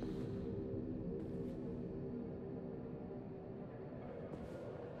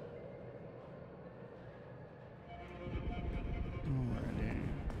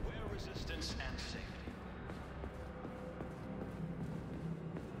 Resistance and safety.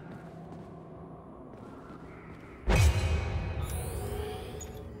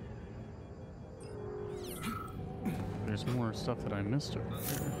 there's more stuff that I missed over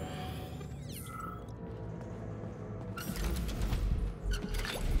here.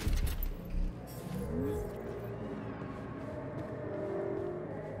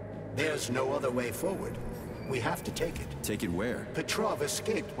 There's no other way forward. We have to take it. Take it where? Petrov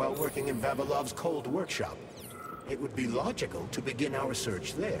escaped while working in Vavilov's cold workshop. It would be logical to begin our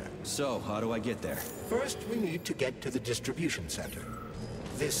search there. So, how do I get there? First, we need to get to the distribution center.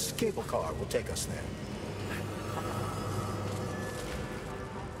 This cable car will take us there.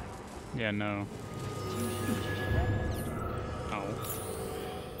 Yeah, no. Oh.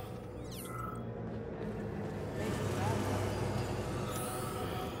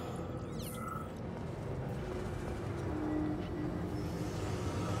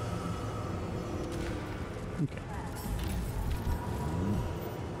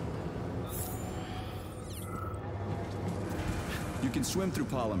 You can swim through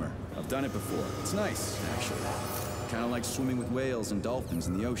polymer. I've done it before. It's nice, actually. Kind of like swimming with whales and dolphins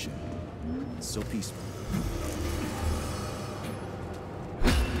in the ocean. It's so peaceful.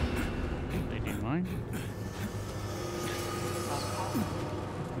 They do mine?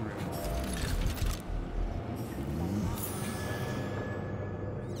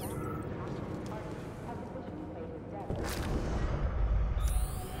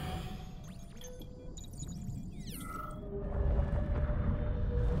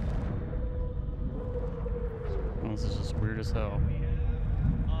 This is just weird as hell.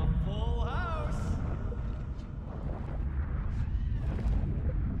 A full house.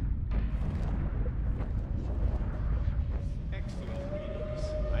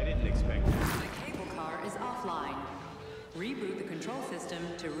 I didn't expect that. The cable car is offline. Reboot the control system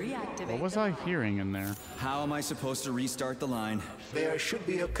to reactivate. What was I hearing in there? How am I supposed to restart the line? There should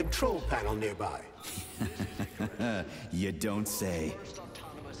be a control panel nearby. You don't say.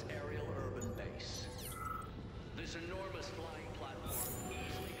 Autonomous aerial urban base. This enormous flying platform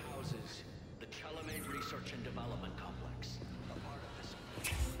easily houses the Chalamet Research and Development Complex, a part of this.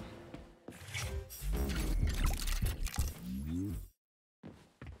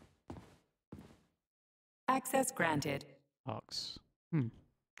 Access granted. Ox.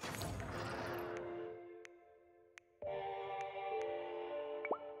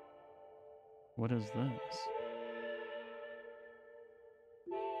 What is this?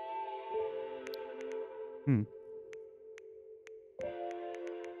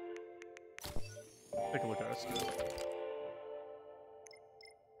 Take a look at our skill.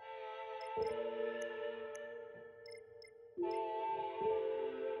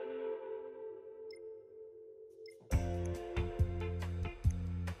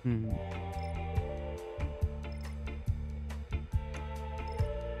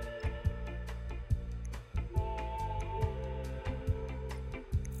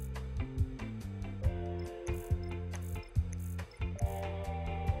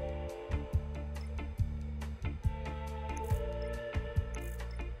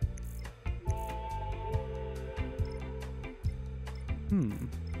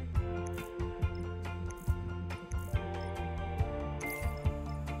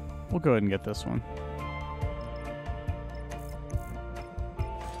 We'll go ahead and get this one.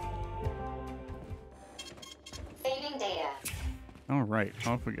 Saving data. All right,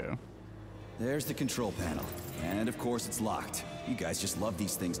 off we go. There's the control panel. And of course it's locked. You guys just love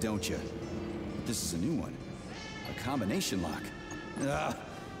these things, don't you? But this is a new one. A combination lock.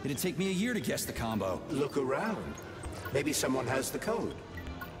 It'd take me a year to guess the combo. Look around. Maybe someone has the code.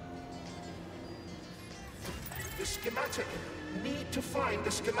 The schematic. Need to find the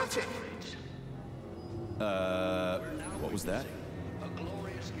schematic. What was that? A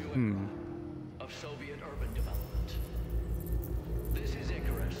glorious new era of Soviet urban development. This is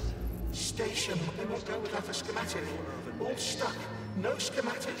Icarus. Station. We won't go without a schematic. All stuck. No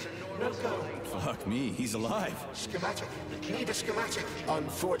schematic. No go. Fuck me, he's alive. Schematic. Need a schematic.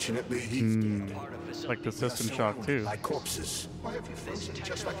 Unfortunately, he's dead. Like the System Shock too. Like corpses. Why have you frozen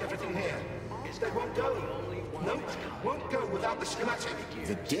just like everything here? They won't go. Nope, won't go without the schematic.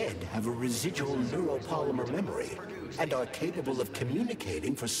 The dead have a residual neuropolymer memory and are capable of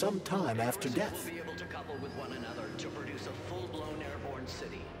communicating for some time after death. Be able to couple with one another to produce a full-blown airborne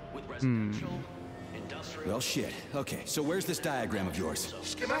city with residential, industrial. Well, shit. Okay, so where's this diagram of yours?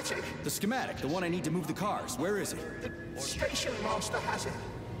 Schematic. The schematic, the one I need to move the cars. Where is it? The station master has it.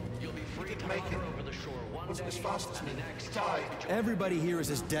 You'll be free to make it over the shore one Wasn't day as fast as and me. the next Died. Everybody here is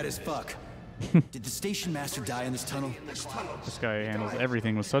as dead as fuck. Did the station master die in this tunnel? This guy handles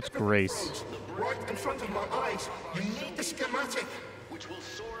everything with such grace. Right in front of my eyes. You need the schematic. which will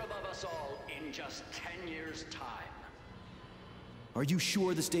soar above us all in just 10 years' time. Are you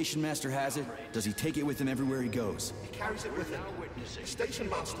sure the station master has it? Does he take it with him everywhere he goes? He carries it with him. Station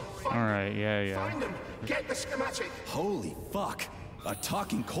master. Alright, yeah. Find him. Get the schematic. Holy fuck! A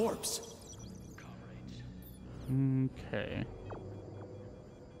talking corpse. Okay.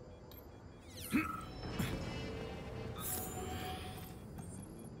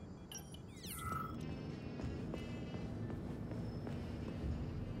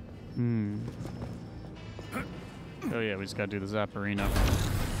 Oh yeah, we just gotta do the Zapparino.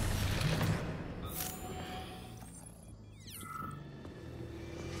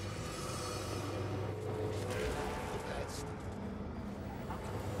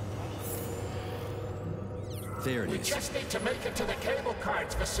 There it We is. just need to make it to the cable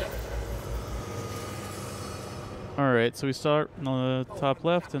cards facility. Alright, so we start on the top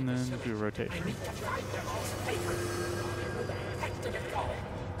left and then do a rotation.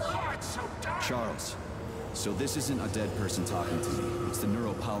 Charles, so this isn't a dead person talking to me. It's the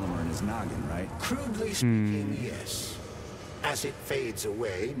neuropolymer in his noggin, right? Crudely speaking, yes. As it fades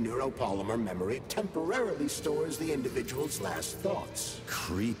away, neuropolymer memory temporarily stores the individual's last thoughts.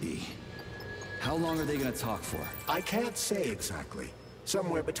 Creepy. How long are they gonna talk for? I can't say exactly.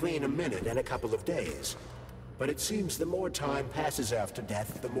 Somewhere between a minute and a couple of days. But it seems the more time passes after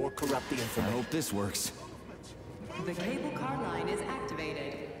death, the more corrupt the I information. hope this works. The cable car line is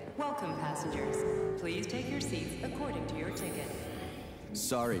activated. Welcome, passengers. Please take your seats according to your ticket.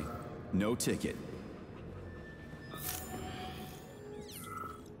 Sorry, no ticket.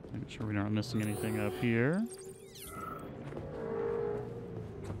 Make sure we're not missing anything up here.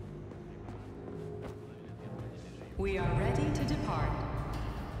 We are ready to depart.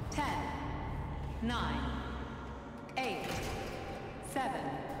 10, 9, 8, 7,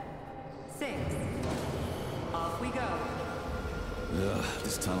 6. Off we go. Ugh,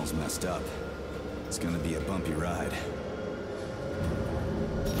 this tunnel's messed up. It's gonna be a bumpy ride.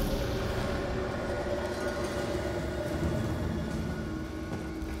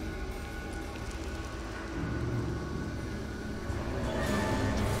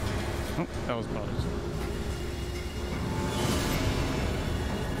 Oh, that was paused.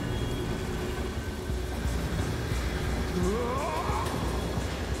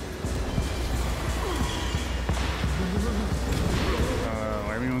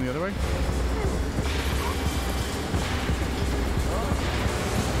 Why are we going the other way?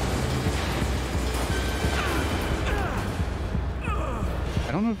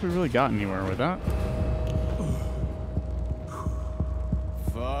 I don't know if we really got anywhere with that.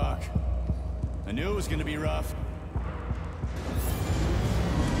 Fuck. I knew it was gonna be rough.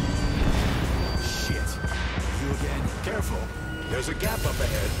 Shit. You again? Careful. There's a gap up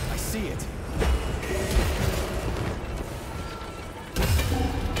ahead. I see it.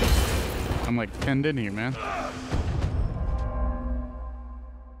 I'm like pinned in here, man.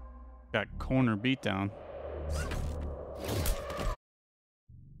 Got corner beat down.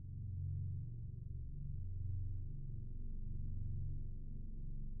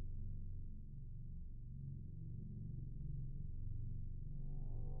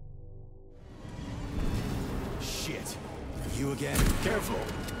 Shit. You again? Careful.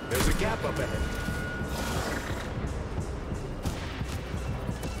 There's a gap up ahead.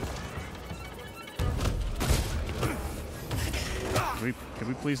 Could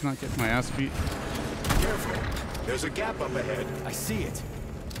we please not get my ass beat? Careful. There's a gap up ahead. I see it.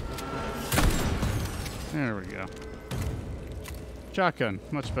 There we go. Shotgun,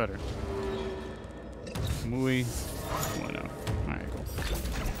 much better. Muy bueno. Alright, cool.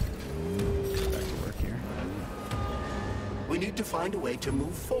 Back to work here. We need to find a way to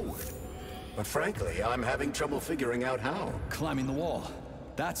move forward. But frankly, I'm having trouble figuring out how. Climbing the wall.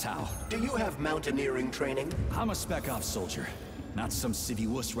 That's how. Do you have mountaineering training? I'm a spec ops soldier. Not some civvy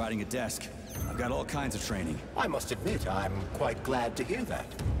wuss riding a desk. I've got all kinds of training. I must admit, I'm quite glad to hear that.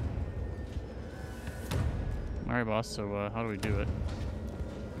 Alright, boss, so how do we do it?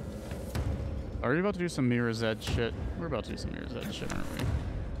 Are we about to do some Mirror's Edge shit? We're about to do some Mirror's Edge shit, aren't we?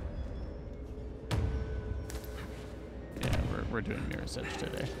 Yeah, we're doing Mirror's Edge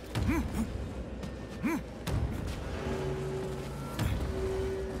today.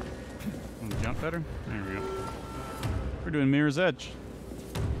 Wanna jump better? There we go. We're doing Mirror's Edge.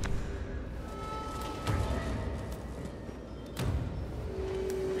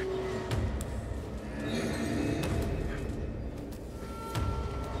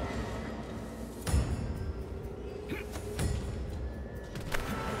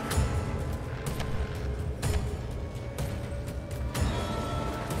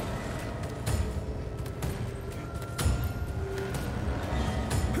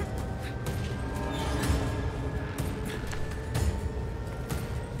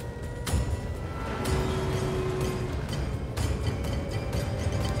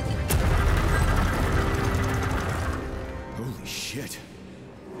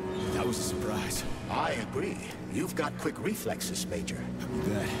 got quick reflexes, Major. You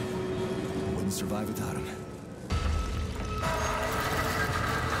bet. Wouldn't survive without him.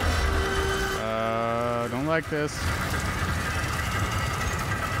 Don't like this.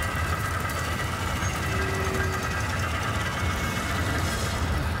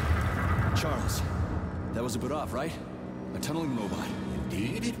 Charles, that was a Burov, right? A tunneling robot.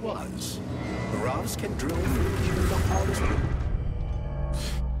 Indeed it was. Burovs can drill through even the hardest...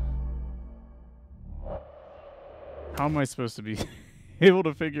 How am I supposed to be able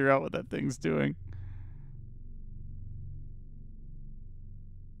to figure out what that thing's doing?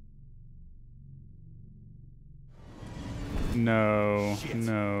 No, Shit.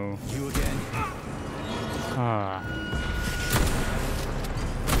 no. You again? Ah.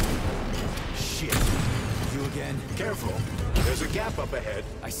 Shit. You again? Careful. There's a gap up ahead.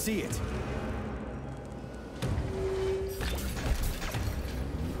 I see it.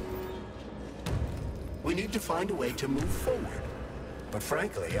 We need to find a way to move forward. But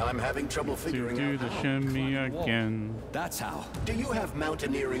frankly, I'm having trouble figuring Do out the how. shimmy again. That's how. Do you have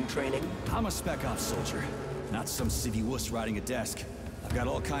mountaineering training? I'm a spec ops soldier, not some civvy wuss riding a desk. I've got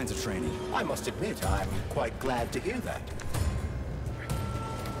all kinds of training. I must admit, I'm quite glad to hear that.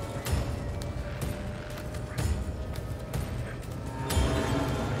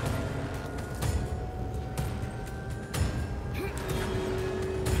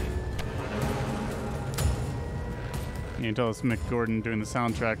 You can tell it's Mick Gordon doing the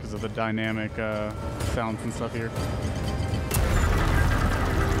soundtrack because of the dynamic sounds and stuff here.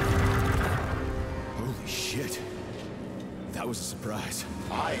 Holy shit. That was a surprise.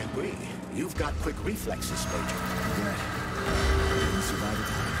 I agree. You've got quick reflexes, Major. Yeah. Didn't survive it.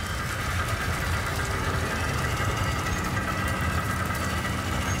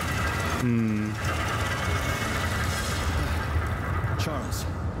 Charles,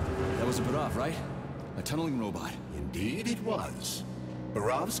 that was a Burov, right? A tunneling robot. Indeed it was.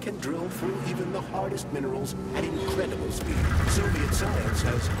 Burovs can drill through even the hardest minerals at incredible speed. Soviet science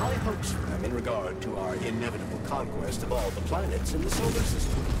has high hopes for them in regard to our inevitable conquest of all the planets in the solar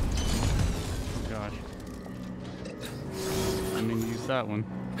system. Oh gosh. I mean, use that one.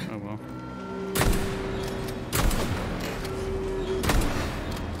 Oh well.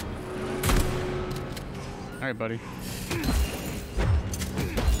 Alright, buddy.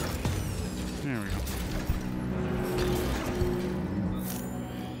 There we go.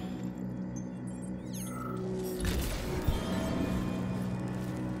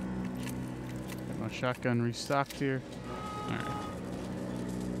 Got my shotgun restocked here. Alright.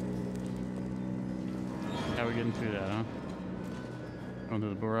 How are we getting through that, huh? Going to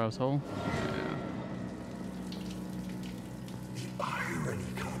the Borov's hole? Yeah. The irony,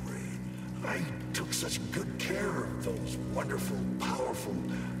 comrade. I took such good care of those wonderful, powerful,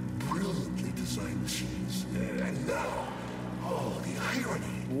 brilliantly designed machines. And now, oh, the irony.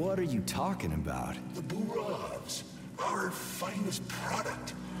 What are you talking about? The Burovs, our finest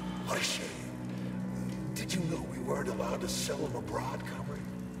product. What a shame. Did you know we weren't allowed to sell them abroad, comrade?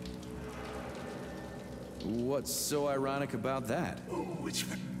 What's so ironic about that? Oh, it's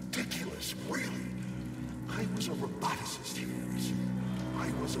ridiculous, really. I was a roboticist here. I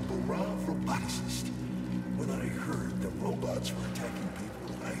was a Burov roboticist. When I heard the robots were attacking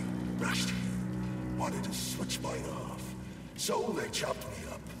people, I rushed here. Wanted to switch mine off. So they chopped me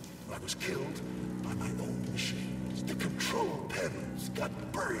up. I was killed by my own machines. The control panels got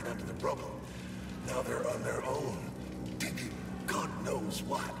buried under the rubble. Now they're on their own, digging God knows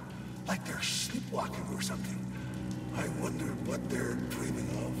what. Like they're sleepwalking or something. I wonder what they're dreaming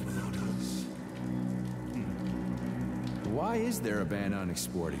of without us. Why is there a ban on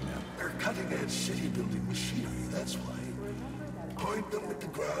exporting them? They're cutting-edge city-building machinery, that's why. Point them at the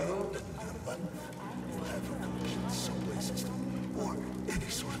ground, and in a month, you'll have a complete subway system, or any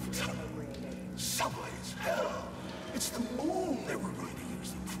sort of tunnel. Subways, hell! It's the moon they were going to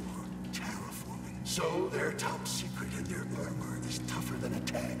use them for. Terraforming. So they're top secret, and their armor is tougher than a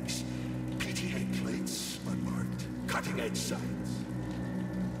tank's. PTA plates, unmarked. Cutting-edge science.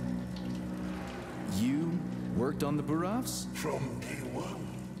 You worked on the Burovs? From day one.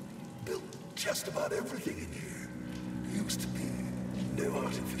 Built just about everything in here. Used to be no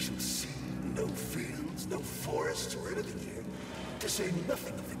artificial sea, no fields, no forests or anything here. To say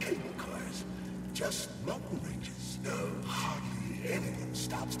nothing of the cable cars. Just mountain ranges. No, hardly anyone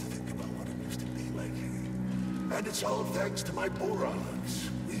stops to think about what it used to be like here. And it's all thanks to my Burovs.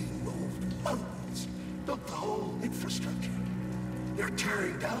 We moved mountains. Built the whole infrastructure. They're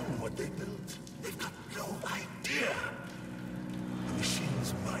tearing down what they built. They've got no idea. The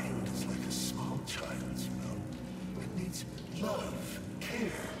machine's mind is like a small child's, you know. It needs love,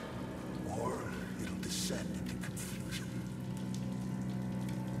 care, or it'll descend into confusion.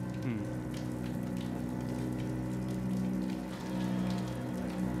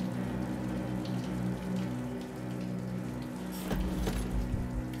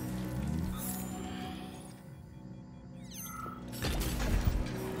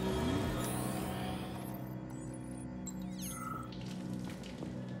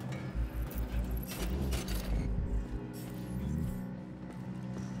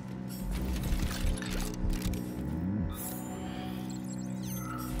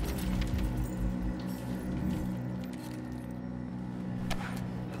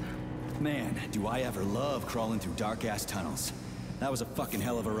 Man, do I ever love crawling through dark-ass tunnels. That was a fucking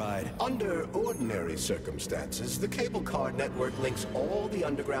hell of a ride. Under ordinary circumstances, the cable car network links all the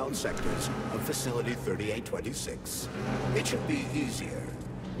underground sectors of Facility 3826. It should be easier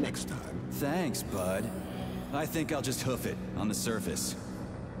next time. Thanks, bud. I think I'll just hoof it on the surface.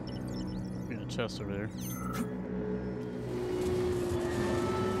 Got a chest over there.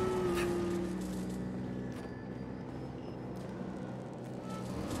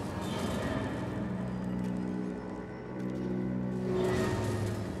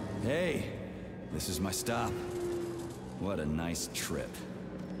 Hey, this is my stop. What a nice trip.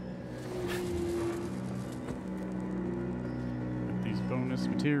 Get these bonus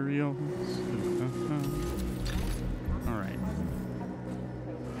materials. All right.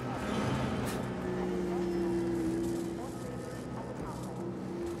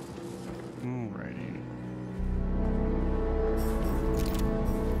 Alrighty.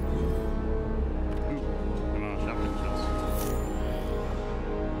 Ooh, come on, shotgun shells.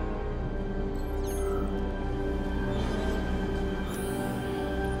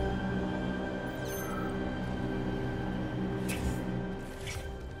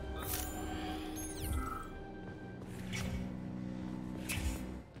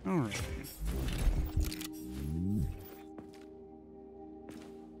 Alright.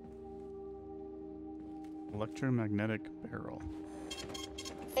 Electromagnetic barrel.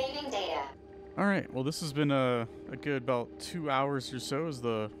 Saving data. Alright, well this has been a good about 2 hours or so as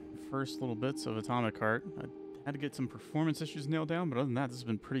the first little bits of Atomic Heart. I had to get some performance issues nailed down, but other than that, this has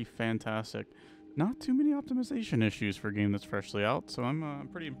been pretty fantastic. Not too many optimization issues for a game that's freshly out, so I'm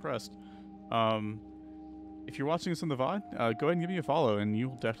pretty impressed. If you're watching this on the VOD, go ahead and give me a follow, and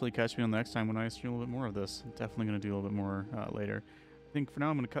you'll definitely catch me on the next time when I stream a little bit more of this. I'm definitely going to do a little bit more later. I think for now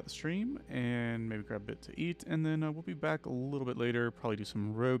I'm going to cut the stream and maybe grab a bit to eat, and then we'll be back a little bit later, probably do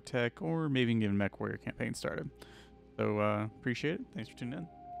some rogue tech, or maybe even get a Mech Warrior campaign started. So appreciate it. Thanks for tuning in.